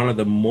that one of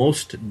the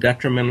most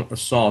detrimental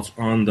assaults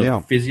on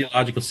the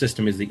physiological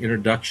system is the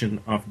introduction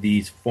of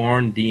these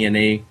foreign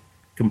DNA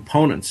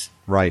components.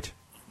 Right.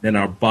 Then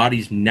our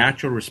body's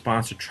natural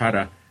response to try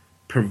to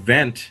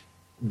prevent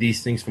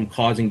these things from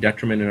causing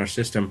detriment in our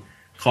system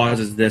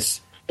causes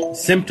this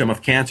symptom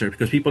of cancer,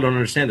 because people don't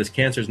understand this.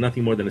 Cancer is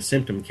nothing more than a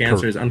symptom.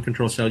 Cancer is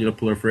uncontrolled cellular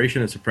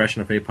proliferation and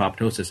suppression of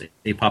apoptosis.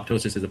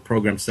 Apoptosis is a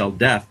programmed cell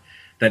death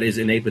that is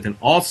innate within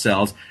all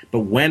cells, but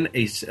when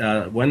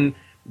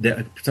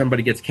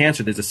somebody gets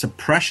cancer, there's a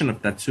suppression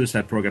of that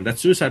suicide program. That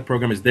suicide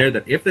program is there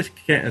that if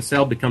the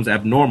cell becomes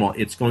abnormal,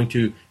 it's going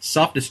to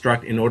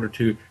self-destruct in order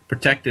to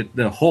protect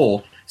the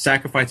whole,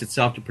 sacrifice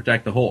itself to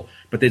protect the whole.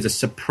 But there's a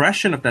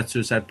suppression of that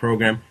suicide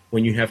program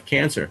when you have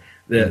cancer.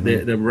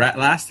 The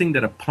last thing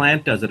that a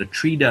plant does, that a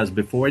tree does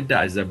before it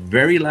dies, the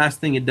very last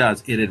thing it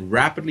does, it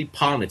rapidly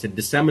pollinates, it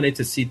disseminates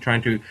its seed,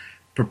 trying to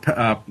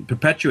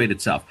perpetuate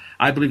itself.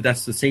 I believe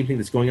that's the same thing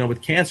that's going on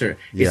with cancer.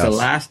 Yes. It's a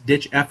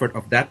last-ditch effort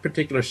of that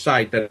particular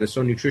site that is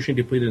so nutrition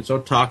depleted and so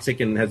toxic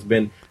and has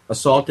been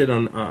assaulted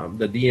on,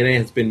 the DNA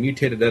has been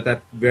mutated at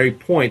that very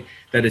point,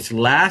 that its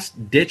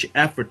last-ditch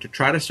effort to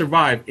try to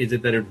survive is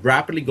that it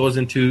rapidly goes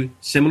into,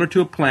 similar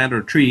to a plant or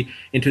a tree,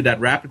 into that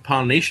rapid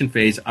pollination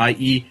phase,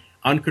 i.e.,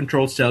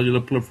 uncontrolled cellular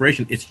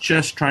proliferation. It's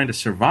just trying to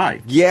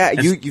survive. Yeah,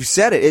 you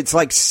said it. It's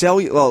like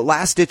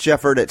last-ditch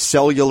effort at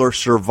cellular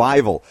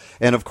survival.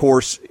 And, of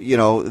course, you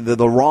know,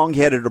 the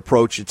wrong-headed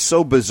approach, it's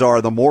so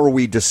bizarre. The more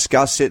we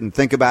discuss it and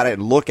think about it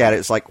and look at it,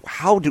 it's like,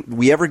 how do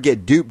we ever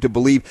get duped to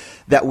believe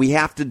that we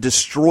have to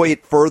destroy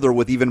it further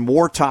with even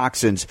more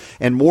toxins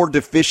and more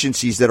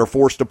deficiencies that are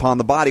forced upon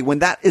the body, when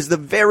that is the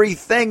very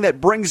thing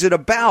that brings it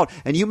about?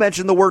 And you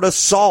mentioned the word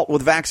assault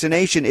with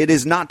vaccination. It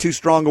is not too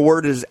strong a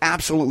word. It is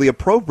absolutely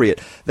appropriate.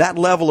 That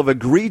level of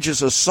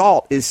egregious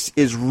assault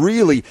is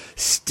really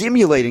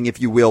stimulating, if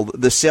you will,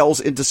 the cells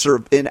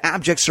into in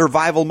abject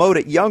survival mode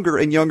at younger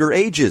and younger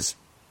ages.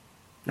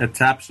 That's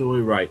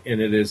absolutely right.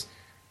 And it is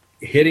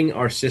hitting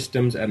our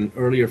systems at an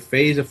earlier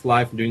phase of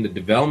life, during the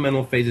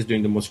developmental phases,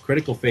 during the most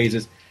critical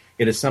phases.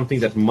 It is something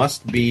that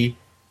must be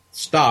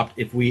stopped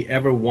if we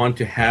ever want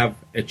to have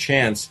a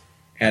chance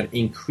at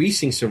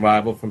increasing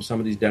survival from some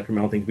of these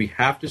detrimental things. We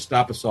have to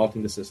stop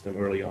assaulting the system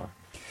early on.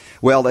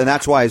 Well, and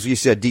that's why, as you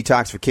said,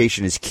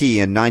 detoxification is key,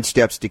 and 9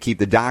 steps to keep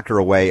the doctor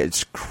away.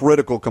 It's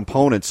critical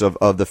components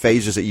of the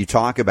phases that you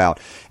talk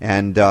about.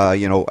 And,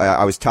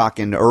 I was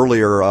talking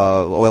earlier,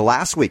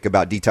 last week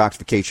about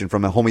detoxification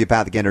from a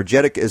homeopathic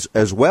energetic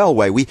as well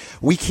way.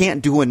 We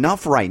can't do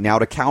enough right now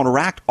to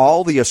counteract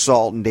all the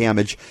assault and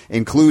damage,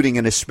 including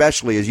and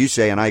especially, as you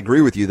say, and I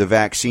agree with you, the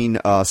vaccine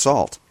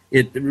assault.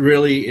 It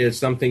really is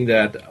something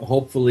that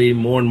hopefully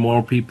more and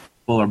more people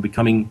are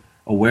becoming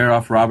aware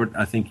of. Robert,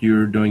 I think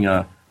you're doing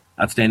a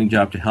outstanding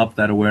job to help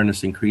that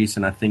awareness increase,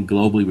 and I think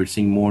globally we're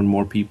seeing more and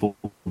more people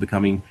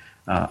becoming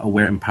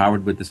aware,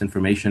 empowered with this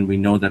information. We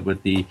know that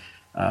with the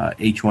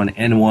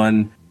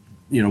H1N1,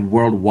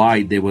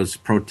 worldwide there was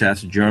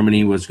protests.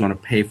 Germany was going to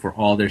pay for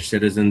all their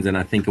citizens, and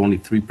I think only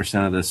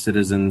 3% of the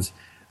citizens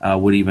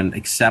would even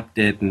accept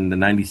it, and the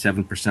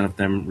 97% of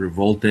them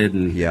revolted,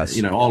 and yes.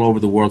 All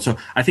over the world. So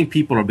I think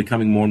people are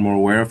becoming more and more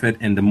aware of it,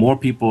 and the more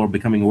people are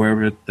becoming aware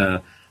of it,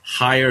 the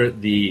higher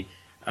the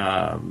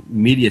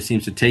media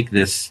seems to take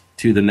this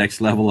to the next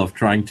level of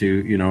trying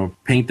to,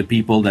 paint the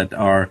people that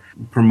are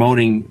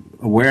promoting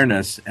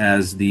awareness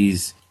as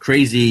these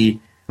crazy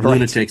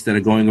lunatics that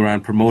are going around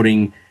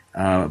promoting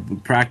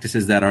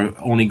practices that are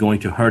only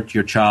going to hurt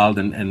your child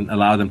and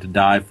allow them to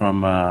die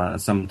from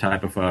some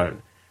type of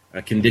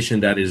a condition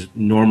that is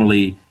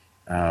normally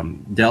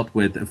dealt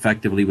with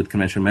effectively with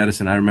conventional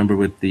medicine. I remember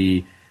with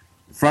the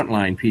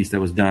Frontline piece that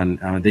was done,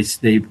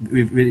 they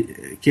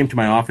came to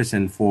my office,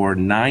 and for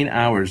 9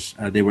 hours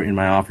they were in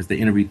my office. They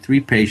interviewed 3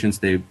 patients.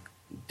 They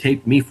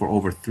taped me for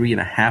over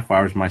 3.5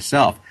 hours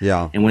myself.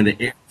 Yeah. And when they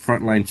aired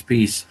Frontline's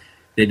piece,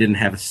 they didn't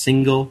have a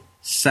single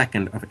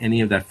second of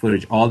any of that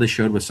footage. All they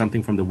showed was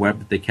something from the web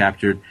that they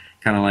captured,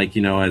 kind of like,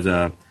 as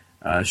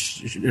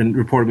and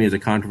reported me as a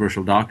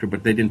controversial doctor,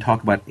 but they didn't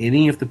talk about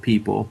any of the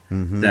people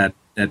that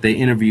they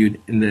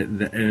interviewed,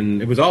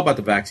 and it was all about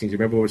the vaccines. You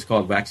remember what it was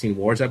called? Vaccine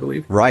Wars, I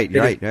believe? Right.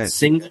 A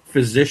single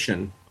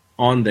physician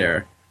on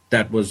there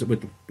that was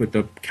with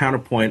the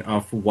counterpoint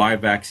of why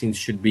vaccines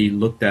should be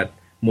looked at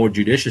more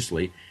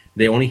judiciously.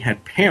 They only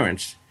had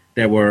parents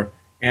that were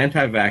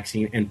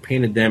anti-vaccine and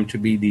painted them to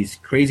be these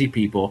crazy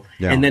people,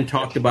 and then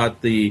talked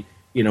about the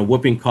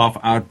whooping cough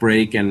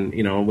outbreak and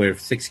where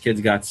 6 kids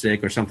got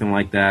sick or something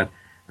like that.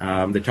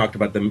 They talked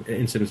about the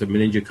incidence of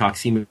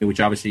meningococcemia, which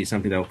obviously is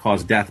something that will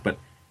cause death, but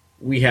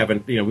we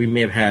haven't, we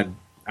may have had,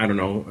 I don't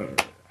know,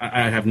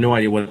 I have no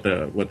idea what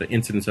the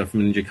incidence of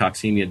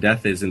meningococcemia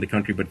death is in the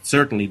country, but it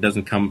certainly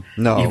doesn't come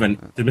even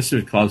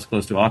to close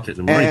to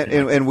autism.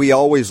 And we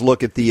always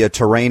look at the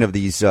terrain of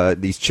these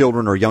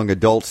children or young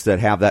adults that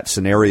have that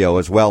scenario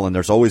as well, and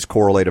there's always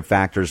correlative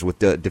factors with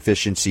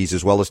deficiencies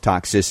as well as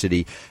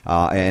toxicity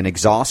and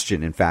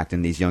exhaustion, in fact,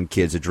 in these young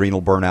kids,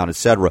 adrenal burnout,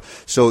 etc.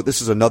 So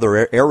this is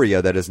another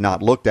area that is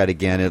not looked at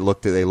again. They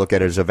look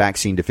at it as a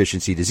vaccine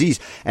deficiency disease.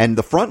 And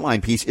the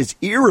Frontline piece is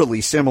eerily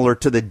similar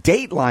to the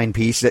Dateline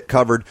piece that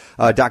covered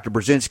Dr.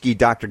 Brzezinski,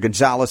 Dr.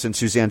 Gonzalez, and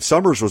Suzanne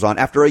Summers was on.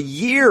 After a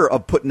year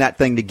of putting that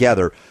thing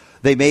together,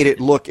 they made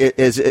it look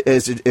as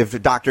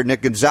if Dr.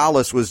 Nick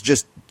Gonzalez was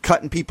just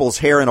cutting people's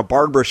hair in a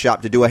barber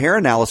shop to do a hair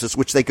analysis,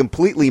 which they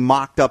completely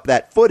mocked up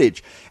that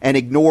footage and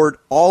ignored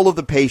all of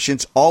the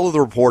patients, all of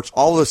the reports,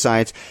 all of the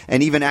science,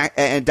 and even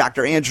and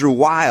Dr. Andrew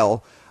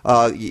Weil.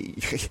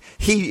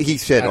 He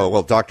said, "Oh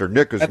well, Dr.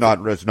 Nick is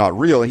not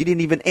real," and he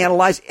didn't even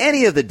analyze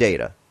any of the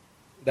data.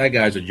 That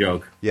guy's a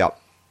joke. Yep.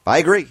 I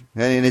agree,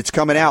 and it's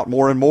coming out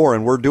more and more,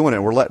 and we're doing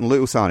it. We're letting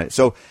loose on it.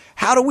 So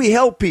how do we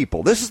help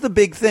people? This is the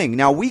big thing.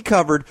 Now, we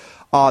covered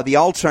the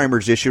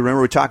Alzheimer's issue. Remember,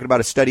 we were talking about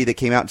a study that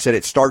came out and said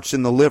it starts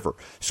in the liver.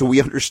 So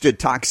we understood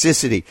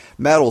toxicity,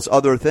 metals,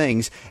 other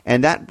things,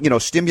 and that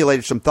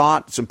stimulated some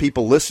thought. Some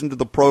people listened to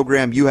the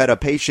program. You had a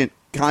patient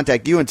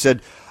contact you and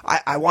said,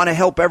 I want to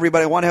help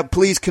everybody. I want to help.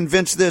 Please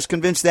convince this,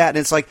 convince that. And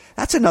it's like,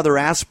 that's another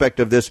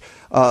aspect of this,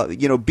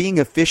 being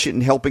efficient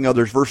and helping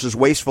others versus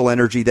wasteful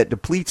energy that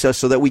depletes us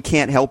so that we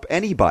can't help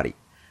anybody.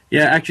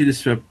 Yeah, actually,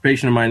 this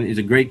patient of mine is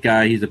a great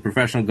guy. He's a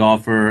professional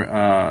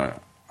golfer.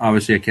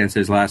 Obviously, I can't say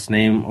his last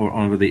name or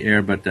over the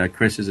air, but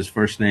Chris is his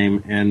first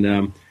name.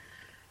 And,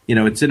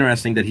 it's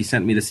interesting that he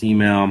sent me this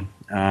email.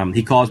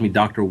 He calls me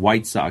Dr.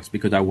 White Sox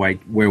because I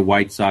wear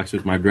white socks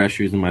with my dress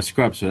shoes and my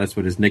scrubs. So that's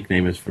what his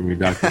nickname is for me,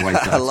 Dr. White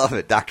Sox. I love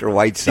it, Dr.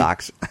 White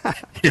Sox.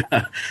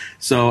 Yeah.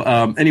 So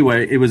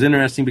anyway, it was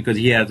interesting because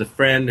he has a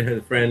friend.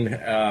 His friend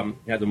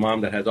has a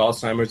mom that has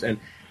Alzheimer's. And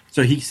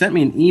so he sent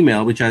me an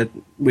email,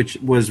 which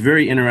was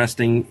very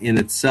interesting in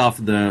itself,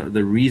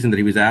 the reason that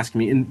he was asking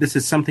me. And this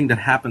is something that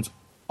happens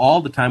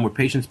all the time where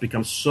patients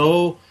become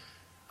so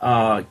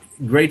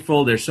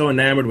grateful, they're so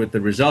enamored with the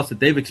results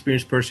that they've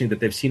experienced personally, that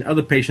they've seen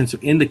other patients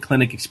in the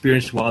clinic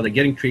experience while they're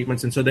getting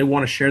treatments, and so they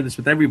want to share this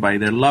with everybody,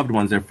 their loved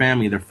ones, their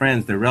family, their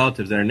friends, their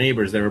relatives, their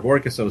neighbors, their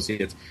work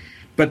associates.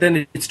 But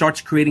then it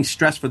starts creating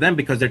stress for them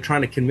because they're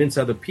trying to convince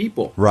other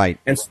people. Right.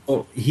 And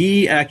so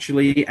he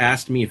actually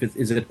asked me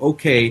is it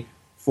okay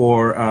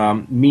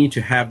for me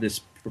to have this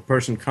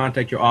person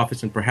contact your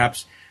office and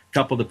perhaps a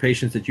couple of the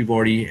patients that you've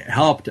already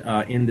helped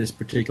in this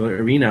particular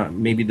arena,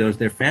 maybe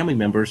their family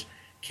members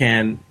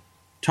can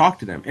talk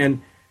to them.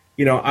 And,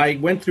 I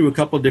went through a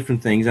couple of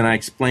different things, and I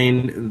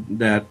explained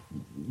that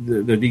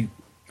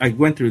I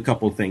went through a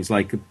couple of things,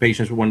 like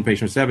one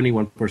patient was 70,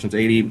 one person's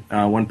 80,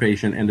 one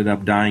patient ended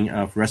up dying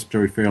of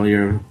respiratory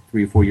failure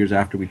 3 or 4 years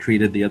after we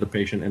treated. The other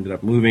patient ended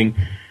up moving,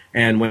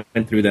 and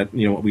went through that.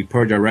 We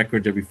purge our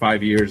records every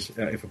 5 years.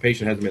 If a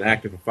patient hasn't been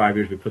active for 5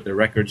 years, we put their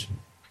records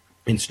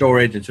in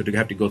storage, and so to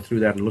have to go through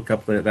that and look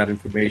up that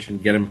information,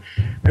 get them,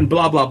 and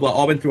blah, blah, blah.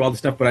 All went through all the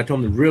stuff, but I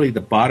told them really the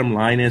bottom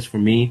line is, for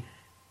me,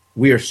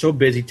 we are so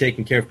busy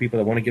taking care of people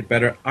that want to get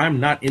better. I'm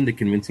not in the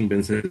convincing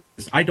business.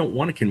 I don't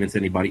want to convince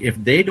anybody.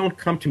 If they don't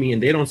come to me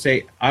and they don't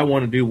say, I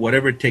want to do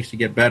whatever it takes to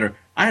get better,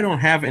 I don't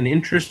have an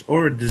interest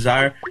or a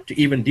desire to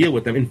even deal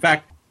with them. In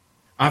fact,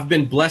 I've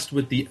been blessed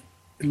with the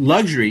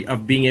luxury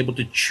of being able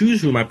to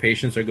choose who my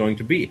patients are going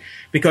to be.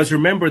 Because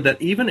remember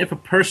that even if a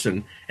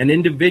person, an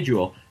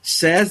individual,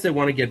 says they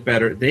want to get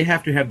better, they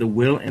have to have the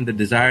will and the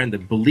desire and the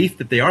belief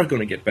that they are going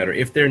to get better.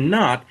 If they're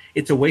not,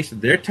 it's a waste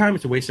of their time,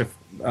 it's a waste of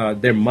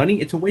their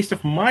money, it's a waste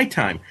of my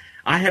time.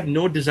 I have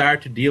no desire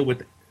to deal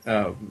with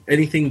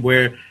anything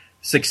where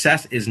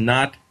success is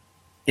not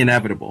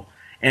inevitable.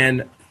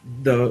 And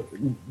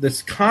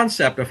this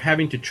concept of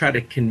having to try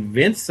to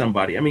convince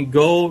somebody,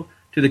 go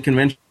to the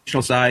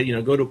conventional side,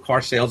 go to a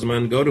car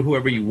salesman, go to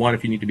whoever you want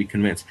if you need to be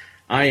convinced.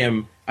 I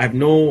have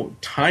no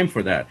time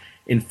for that.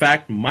 In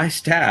fact, my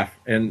staff,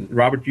 and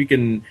Robert,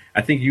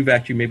 I think you've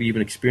actually maybe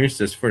even experienced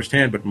this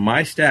firsthand, but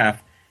my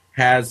staff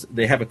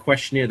they have a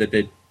questionnaire that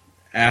they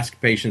ask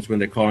patients when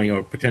they're calling,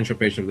 or potential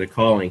patients when they're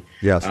calling.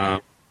 Yes.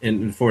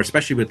 And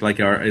especially with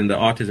in the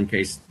autism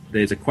case,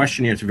 there's a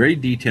questionnaire. It's very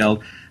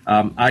detailed.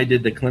 I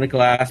did the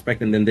clinical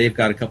aspect, and then they've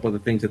got a couple of the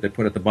things that they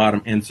put at the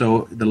bottom. And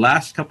so the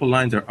last couple of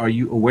lines are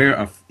you aware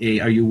of A?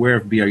 Are you aware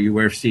of B? Are you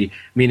aware of C?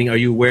 Meaning, are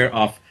you aware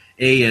of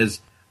A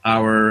as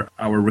our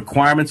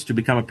requirements to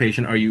become a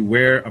patient? Are you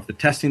aware of the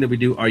testing that we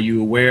do? Are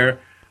you aware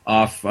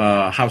of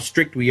how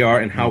strict we are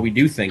and how we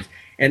do things?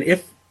 And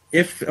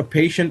if a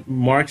patient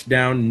marks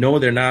down, no,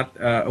 they're not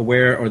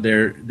aware, or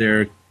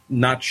they're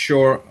not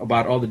sure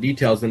about all the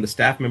details, then the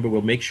staff member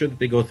will make sure that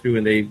they go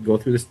through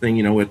this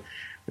thing, with,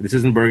 this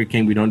isn't Burger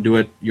King, we don't do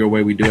it your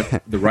way, we do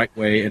it the right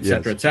way, et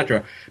cetera, et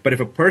cetera. But if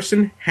a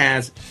person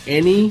has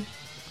any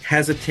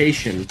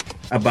hesitation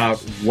about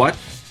what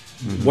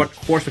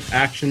course of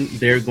action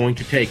they're going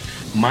to take,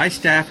 my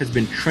staff has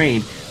been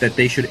trained that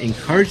they should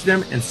encourage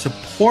them and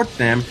support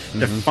them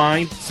to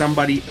find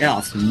somebody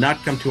else, not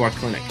come to our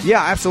clinic.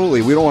 Yeah,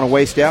 absolutely. We don't want to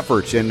waste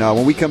efforts. And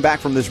when we come back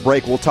from this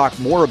break, we'll talk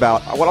more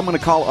about what I'm going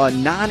to call a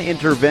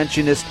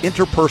non-interventionist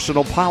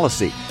interpersonal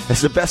policy.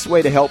 That's the best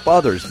way to help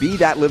others. Be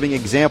that living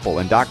example.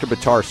 And Dr.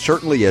 Buttar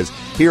certainly is,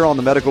 here on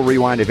the Medical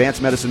Rewind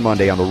Advanced Medicine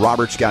Monday on the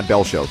Robert Scott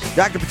Bell Show.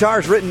 Dr. Buttar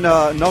has written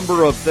a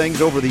number of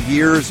things over the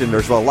years, and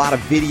there's a lot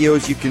of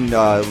videos. You can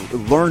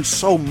learn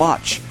so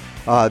much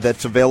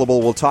that's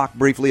available. We'll talk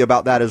briefly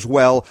about that as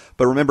well.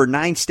 But remember,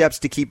 9 steps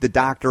to keep the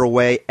doctor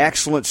away.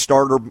 Excellent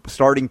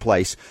starting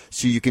place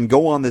so you can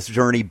go on this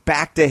journey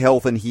back to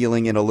health and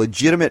healing in a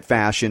legitimate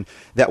fashion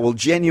that will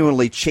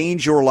genuinely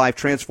change your life,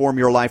 transform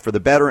your life for the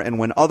better. And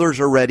when others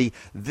are ready,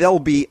 they'll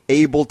be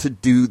able to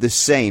do the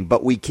same.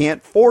 But we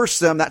can't force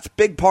them. That's a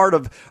big part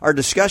of our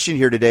discussion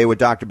here today with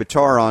Dr.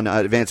 Buttar on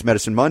Advanced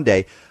Medicine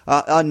Monday.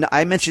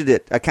 I mentioned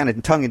it kind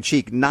of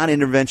tongue-in-cheek,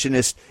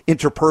 non-interventionist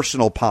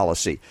interpersonal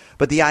policy.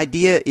 But the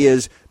idea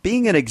is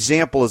being an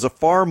example is a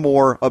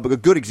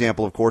good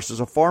example, of course, is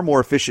a far more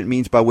efficient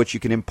means by which you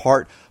can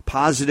impart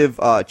positive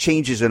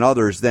changes in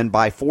others than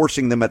by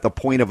forcing them at the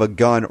point of a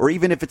gun, or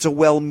even if it's a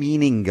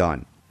well-meaning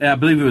gun. Yeah, I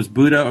believe it was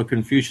Buddha or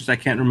Confucius. I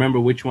can't remember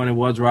which one it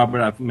was,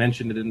 Robert. I've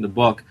mentioned it in the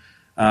book.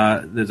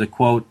 There's a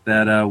quote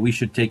that we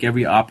should take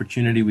every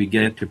opportunity we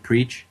get to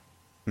preach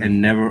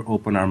and never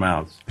open our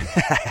mouths.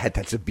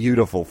 That's a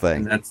beautiful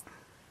thing.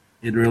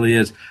 It really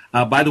is.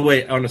 By the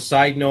way, on a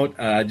side note,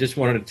 I just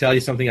wanted to tell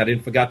you something. I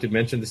forgot to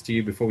mention this to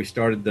you before we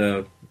started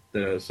the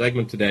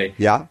segment today.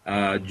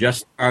 Yeah.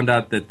 Just found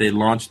out that they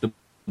launched the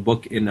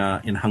book in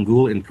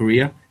Hangul in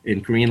Korea,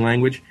 in Korean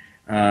language.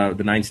 The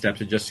 9 steps.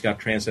 It just got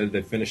translated.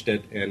 They finished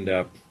it,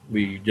 and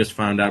we just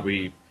found out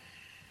we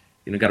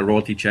got a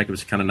royalty check. It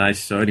was kind of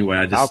nice. So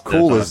anyway, how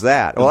cool is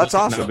that? Well, that's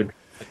awesome.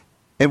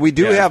 And we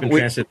do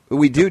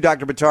we do,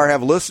 Dr. Buttar,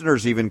 have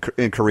listeners even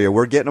in Korea.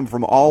 We're getting them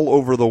from all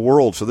over the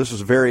world, so this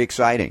is very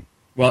exciting.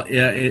 Well,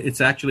 yeah,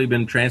 it's actually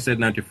been translated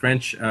now to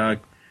French,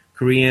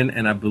 Korean,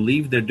 and I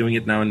believe they're doing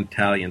it now in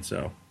Italian.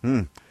 So.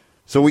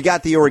 So we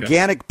got the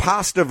organic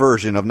pasta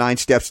version of 9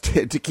 steps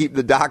to keep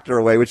the doctor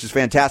away, which is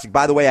fantastic.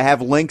 By the way, I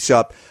have links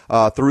up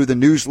through the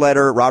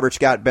newsletter, Robert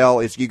Scott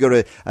Bell. You go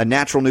to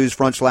Natural News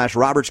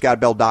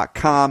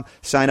 /RobertScottBell.com.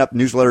 Sign up.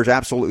 Newsletter is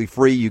absolutely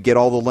free. You get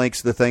all the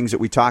links, the things that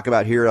we talk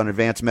about here on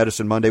Advanced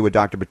Medicine Monday with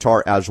Dr.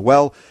 Buttar as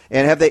well.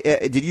 And have they?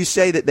 Did you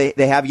say that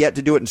they have yet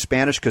to do it in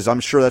Spanish? Because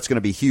I'm sure that's going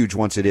to be huge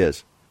once it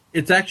is.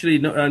 It's actually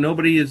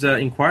nobody has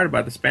inquired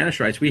about the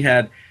Spanish rights. We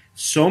had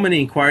so many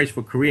inquiries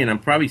for Korean. I'm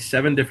probably 6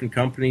 different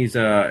companies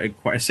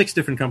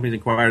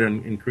inquired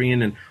in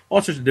Korean and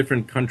all sorts of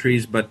different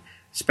countries, but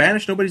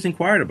Spanish nobody's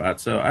inquired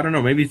about. So I don't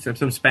know. Maybe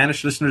some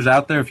Spanish listeners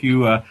out there, if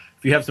you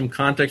have some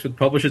contacts with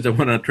publishers that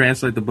want to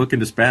translate the book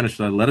into Spanish,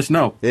 let us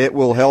know. It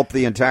will help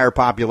the entire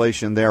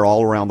population there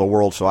all around the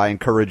world. So I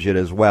encourage it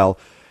as well.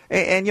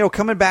 And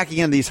coming back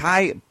again, these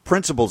high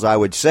principles, I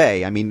would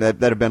say,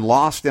 that have been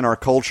lost in our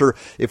culture.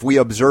 If we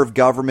observe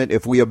government,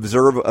 if we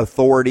observe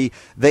authority,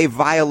 they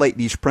violate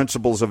these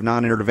principles of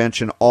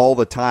non-intervention all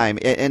the time.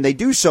 And they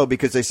do so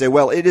because they say,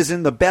 well, it is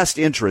in the best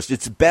interest.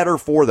 It's better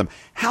for them.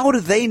 How do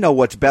they know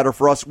what's better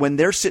for us when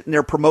they're sitting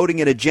there promoting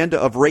an agenda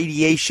of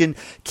radiation,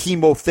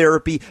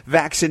 chemotherapy,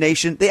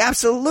 vaccination? They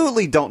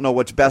absolutely don't know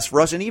what's best for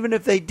us. And even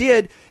if they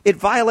did, it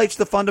violates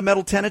the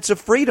fundamental tenets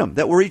of freedom,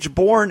 that we're each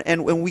born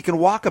and we can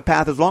walk a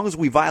path as long as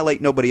we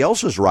violate nobody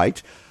else's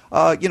rights.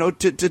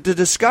 To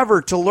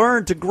discover, to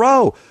learn, to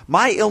grow.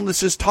 My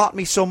illnesses taught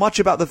me so much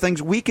about the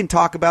things we can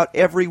talk about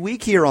every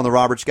week here on the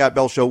Robert Scott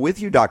Bell Show with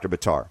you, Dr.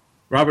 Buttar.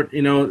 Robert,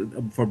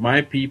 for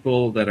my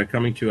people that are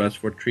coming to us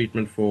for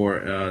treatment for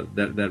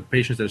that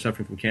patients that are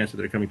suffering from cancer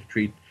that are coming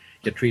to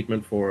get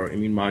treatment for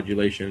immune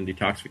modulation,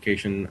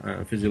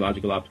 detoxification,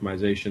 physiological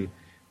optimization,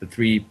 the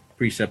 3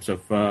 precepts of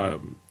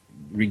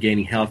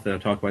regaining health that I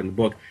talk about in the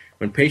book.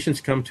 When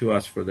patients come to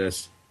us for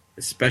this,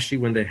 especially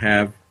when they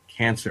have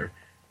cancer,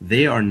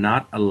 they are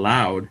not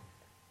allowed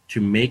to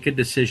make a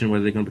decision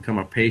whether they're going to become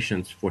our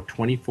patients for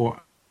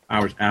 24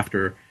 hours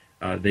after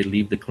they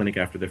leave the clinic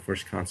after their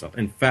first consult.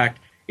 In fact,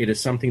 it is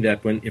something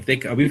that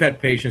we've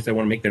had patients that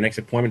want to make their next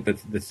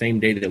appointment the same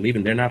day that they leave,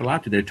 and they're not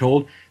allowed to. They're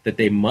told that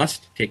they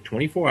must take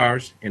 24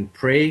 hours and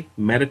pray,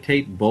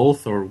 meditate,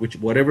 both, or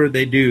whatever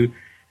they do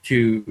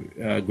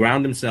to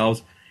ground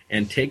themselves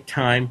and take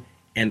time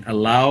and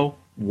allow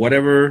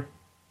whatever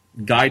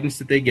guidance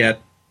that they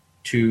get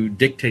to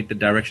dictate the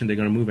direction they're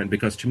going to move in.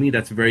 Because to me,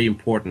 that's very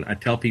important. I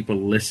tell people,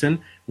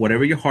 listen,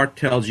 whatever your heart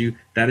tells you,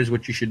 that is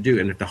what you should do.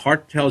 And if the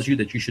heart tells you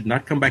that you should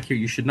not come back here,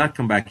 you should not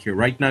come back here.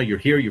 Right now, you're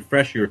here, you're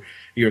fresh, you're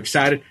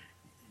excited.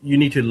 You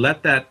need to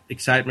let that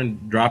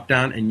excitement drop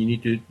down, and you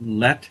need to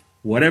let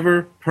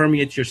whatever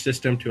permeates your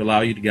system to allow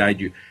you to guide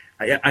you.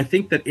 I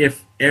think that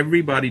if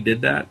everybody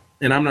did that,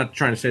 and I'm not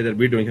trying to say that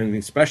we're doing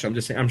anything special, I'm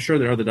just saying I'm sure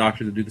there are other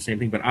doctors that do the same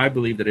thing, but I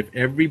believe that if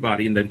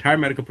everybody in the entire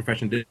medical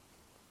profession did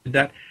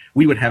that,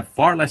 we would have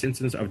far less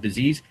incidence of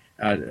disease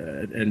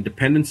and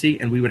dependency,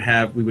 and we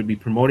would be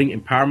promoting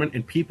empowerment,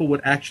 and people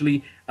would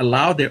actually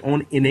allow their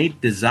own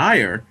innate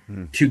desire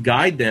to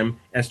guide them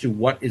as to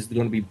what is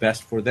going to be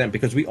best for them,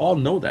 because we all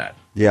know that.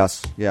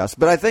 Yes.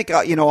 But I think,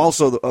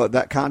 also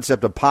that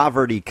concept of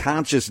poverty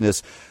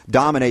consciousness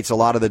dominates a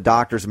lot of the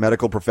doctors and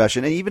medical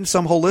profession, and even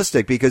some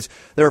holistic, because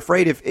they're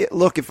afraid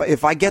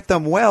if I get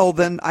them well,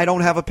 then I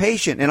don't have a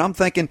patient. And I'm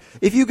thinking,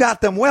 if you got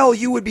them well,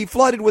 you would be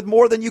flooded with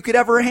more than you could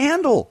ever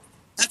handle.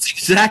 That's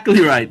exactly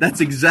right.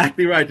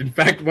 In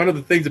fact, one of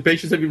the things the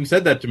patients have even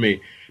said that to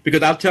me,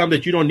 because I'll tell them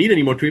that you don't need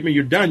any more treatment.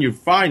 You're done. You're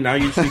fine now.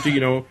 You just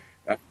need to,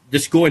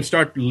 just go and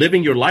start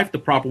living your life the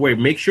proper way.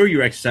 Make sure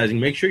you're exercising.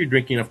 Make sure you're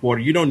drinking enough water.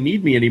 You don't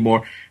need me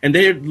anymore. And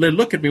they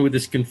look at me with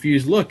this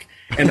confused look.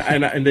 And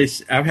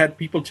I've had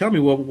people tell me,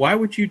 well, why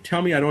would you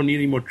tell me I don't need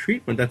any more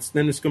treatment?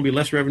 Then it's going to be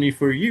less revenue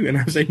for you. And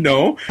I say,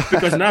 no,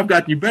 because now I've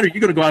gotten you better.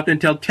 You're going to go out there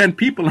and tell 10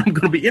 people I'm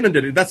going to be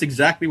inundated. That's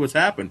exactly what's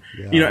happened.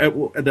 Yeah.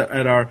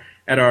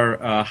 At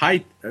our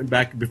height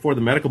back before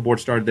the medical board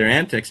started their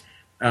antics,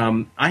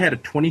 I had a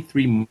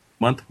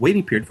 23-month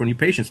waiting period for new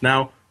patients.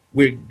 Now,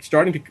 we're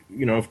starting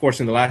to, of course,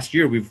 in the last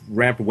year, we've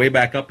ramped way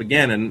back up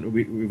again, and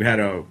we've had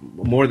a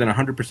more than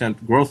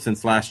 100% growth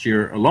since last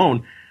year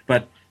alone.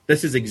 But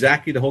this is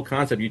exactly the whole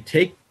concept. You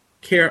take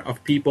care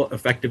of people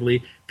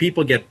effectively.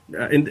 People get,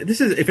 and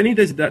this is, if any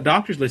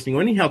doctors listening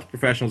or any health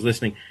professionals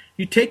listening,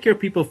 you take care of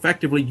people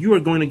effectively, you are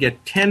going to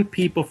get 10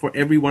 people for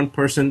every one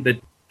person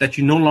that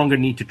you no longer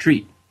need to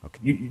treat.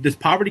 Okay. This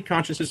poverty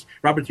consciousness,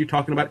 Robert, you're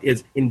talking about,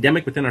 is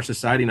endemic within our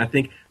society, and I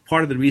think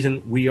part of the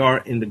reason we are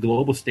in the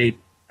global state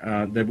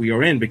that we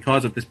are in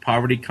because of this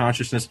poverty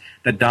consciousness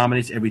that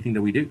dominates everything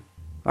that we do.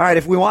 All right,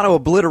 if we want to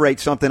obliterate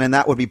something and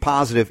that would be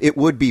positive, it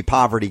would be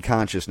poverty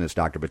consciousness,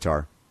 Dr.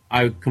 Buttar.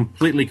 I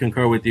completely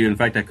concur with you. In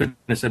fact, I couldn't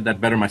have said that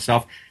better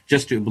myself.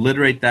 Just to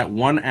obliterate that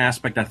one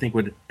aspect, I think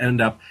would end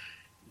up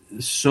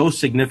so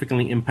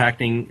significantly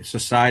impacting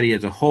society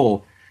as a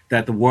whole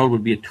that the world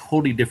would be a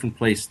totally different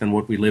place than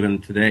what we live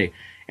in today.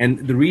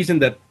 And the reason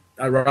that,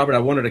 Robert, I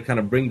wanted to kind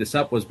of bring this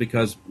up was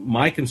because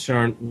my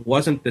concern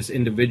wasn't this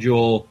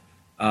individual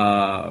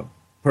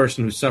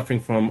person who's suffering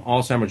from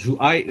Alzheimer's,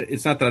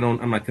 it's not that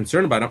I'm not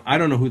concerned about them. I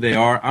don't know who they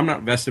are. I'm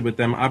not vested with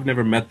them. I've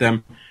never met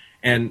them.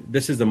 And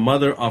this is the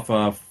mother of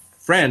a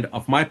friend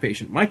of my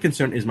patient. My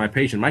concern is my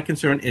patient. My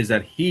concern is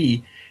that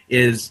he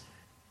is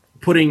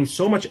putting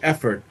so much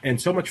effort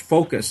and so much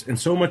focus and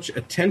so much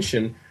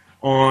attention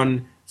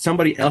on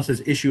somebody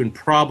else's issue and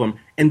problem,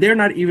 and they're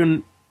not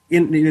even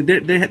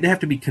they have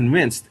to be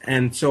convinced.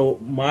 And so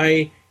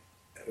my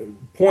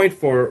point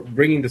for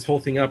bringing this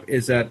whole thing up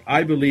is that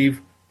I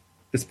believe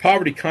this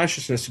poverty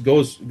consciousness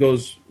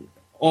goes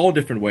all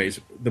different ways.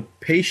 The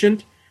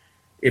patient,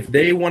 if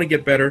they want to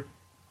get better,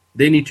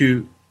 they need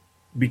to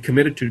be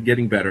committed to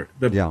getting better.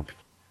 The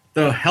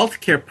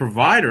healthcare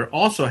provider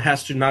also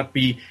has to not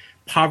be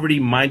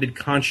poverty-minded,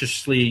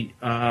 consciously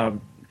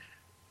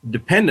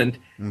dependent,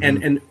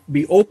 and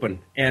be open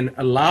and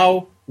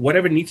allow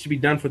whatever needs to be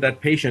done for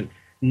that patient,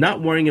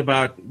 not worrying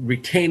about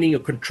retaining or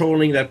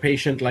controlling that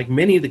patient like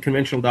many of the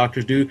conventional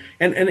doctors do.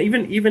 And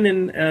even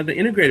in the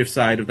integrative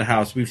side of the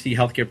house, we see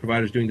healthcare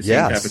providers doing the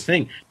same type of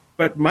thing.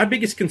 But my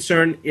biggest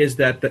concern is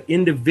that the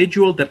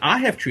individual that I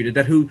have treated,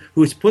 who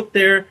has put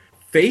their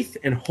faith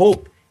and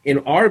hope in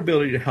our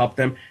ability to help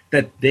them,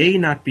 that they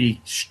not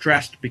be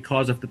stressed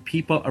because of the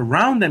people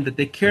around them that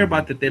they care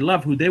about, that they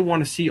love, who they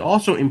want to see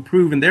also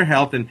improve in their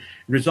health and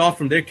resolve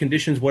from their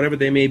conditions, whatever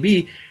they may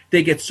be.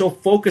 They get so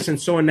focused and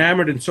so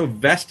enamored and so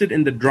vested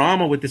in the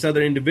drama with this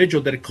other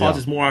individual that it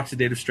causes more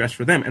oxidative stress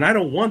for them. And I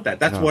don't want that.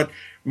 That's what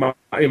my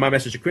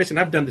message to Chris, and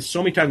I've done this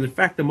so many times. In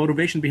fact, the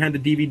motivation behind the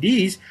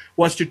DVDs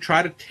was to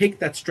try to take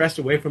that stress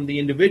away from the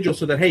individual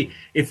so that, hey,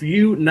 if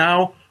you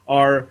now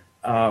are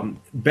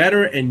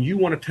better and you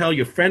want to tell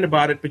your friend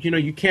about it, but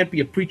you can't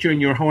be a preacher in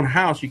your own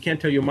house, you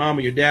can't tell your mom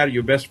or your dad or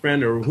your best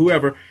friend or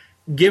whoever,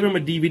 give them a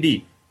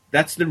DVD.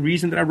 That's the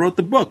reason that I wrote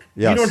the book.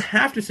 You don't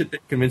have to sit there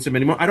and convince them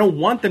anymore. I don't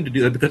want them to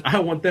do that because I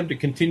want them to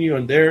continue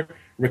on their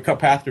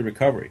path to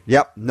recovery.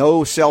 Yep,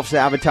 no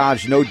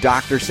self-sabotage, no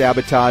doctor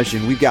sabotage,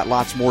 and we've got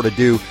lots more to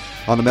do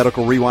on the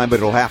Medical Rewind, but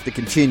it'll have to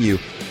continue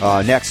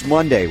next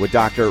Monday with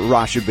Dr.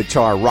 Rashid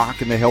Buttar,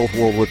 rocking the health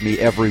world with me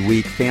every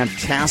week.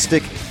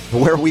 Fantastic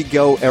where we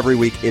go every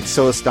week. It's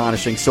so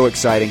astonishing, so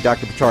exciting.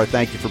 Dr. Buttar,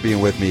 thank you for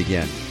being with me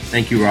again.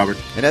 Thank you, Robert.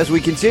 And as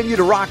we continue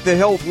to rock the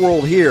health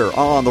world here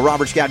on the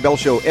Robert Scott Bell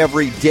Show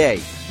every day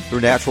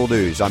through Natural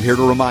News, I'm here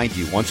to remind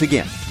you once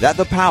again that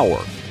the power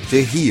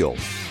to heal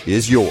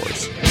is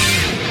yours.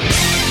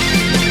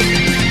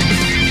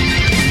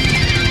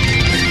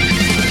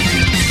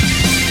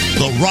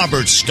 The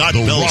Robert Scott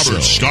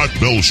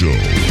Bell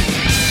Show.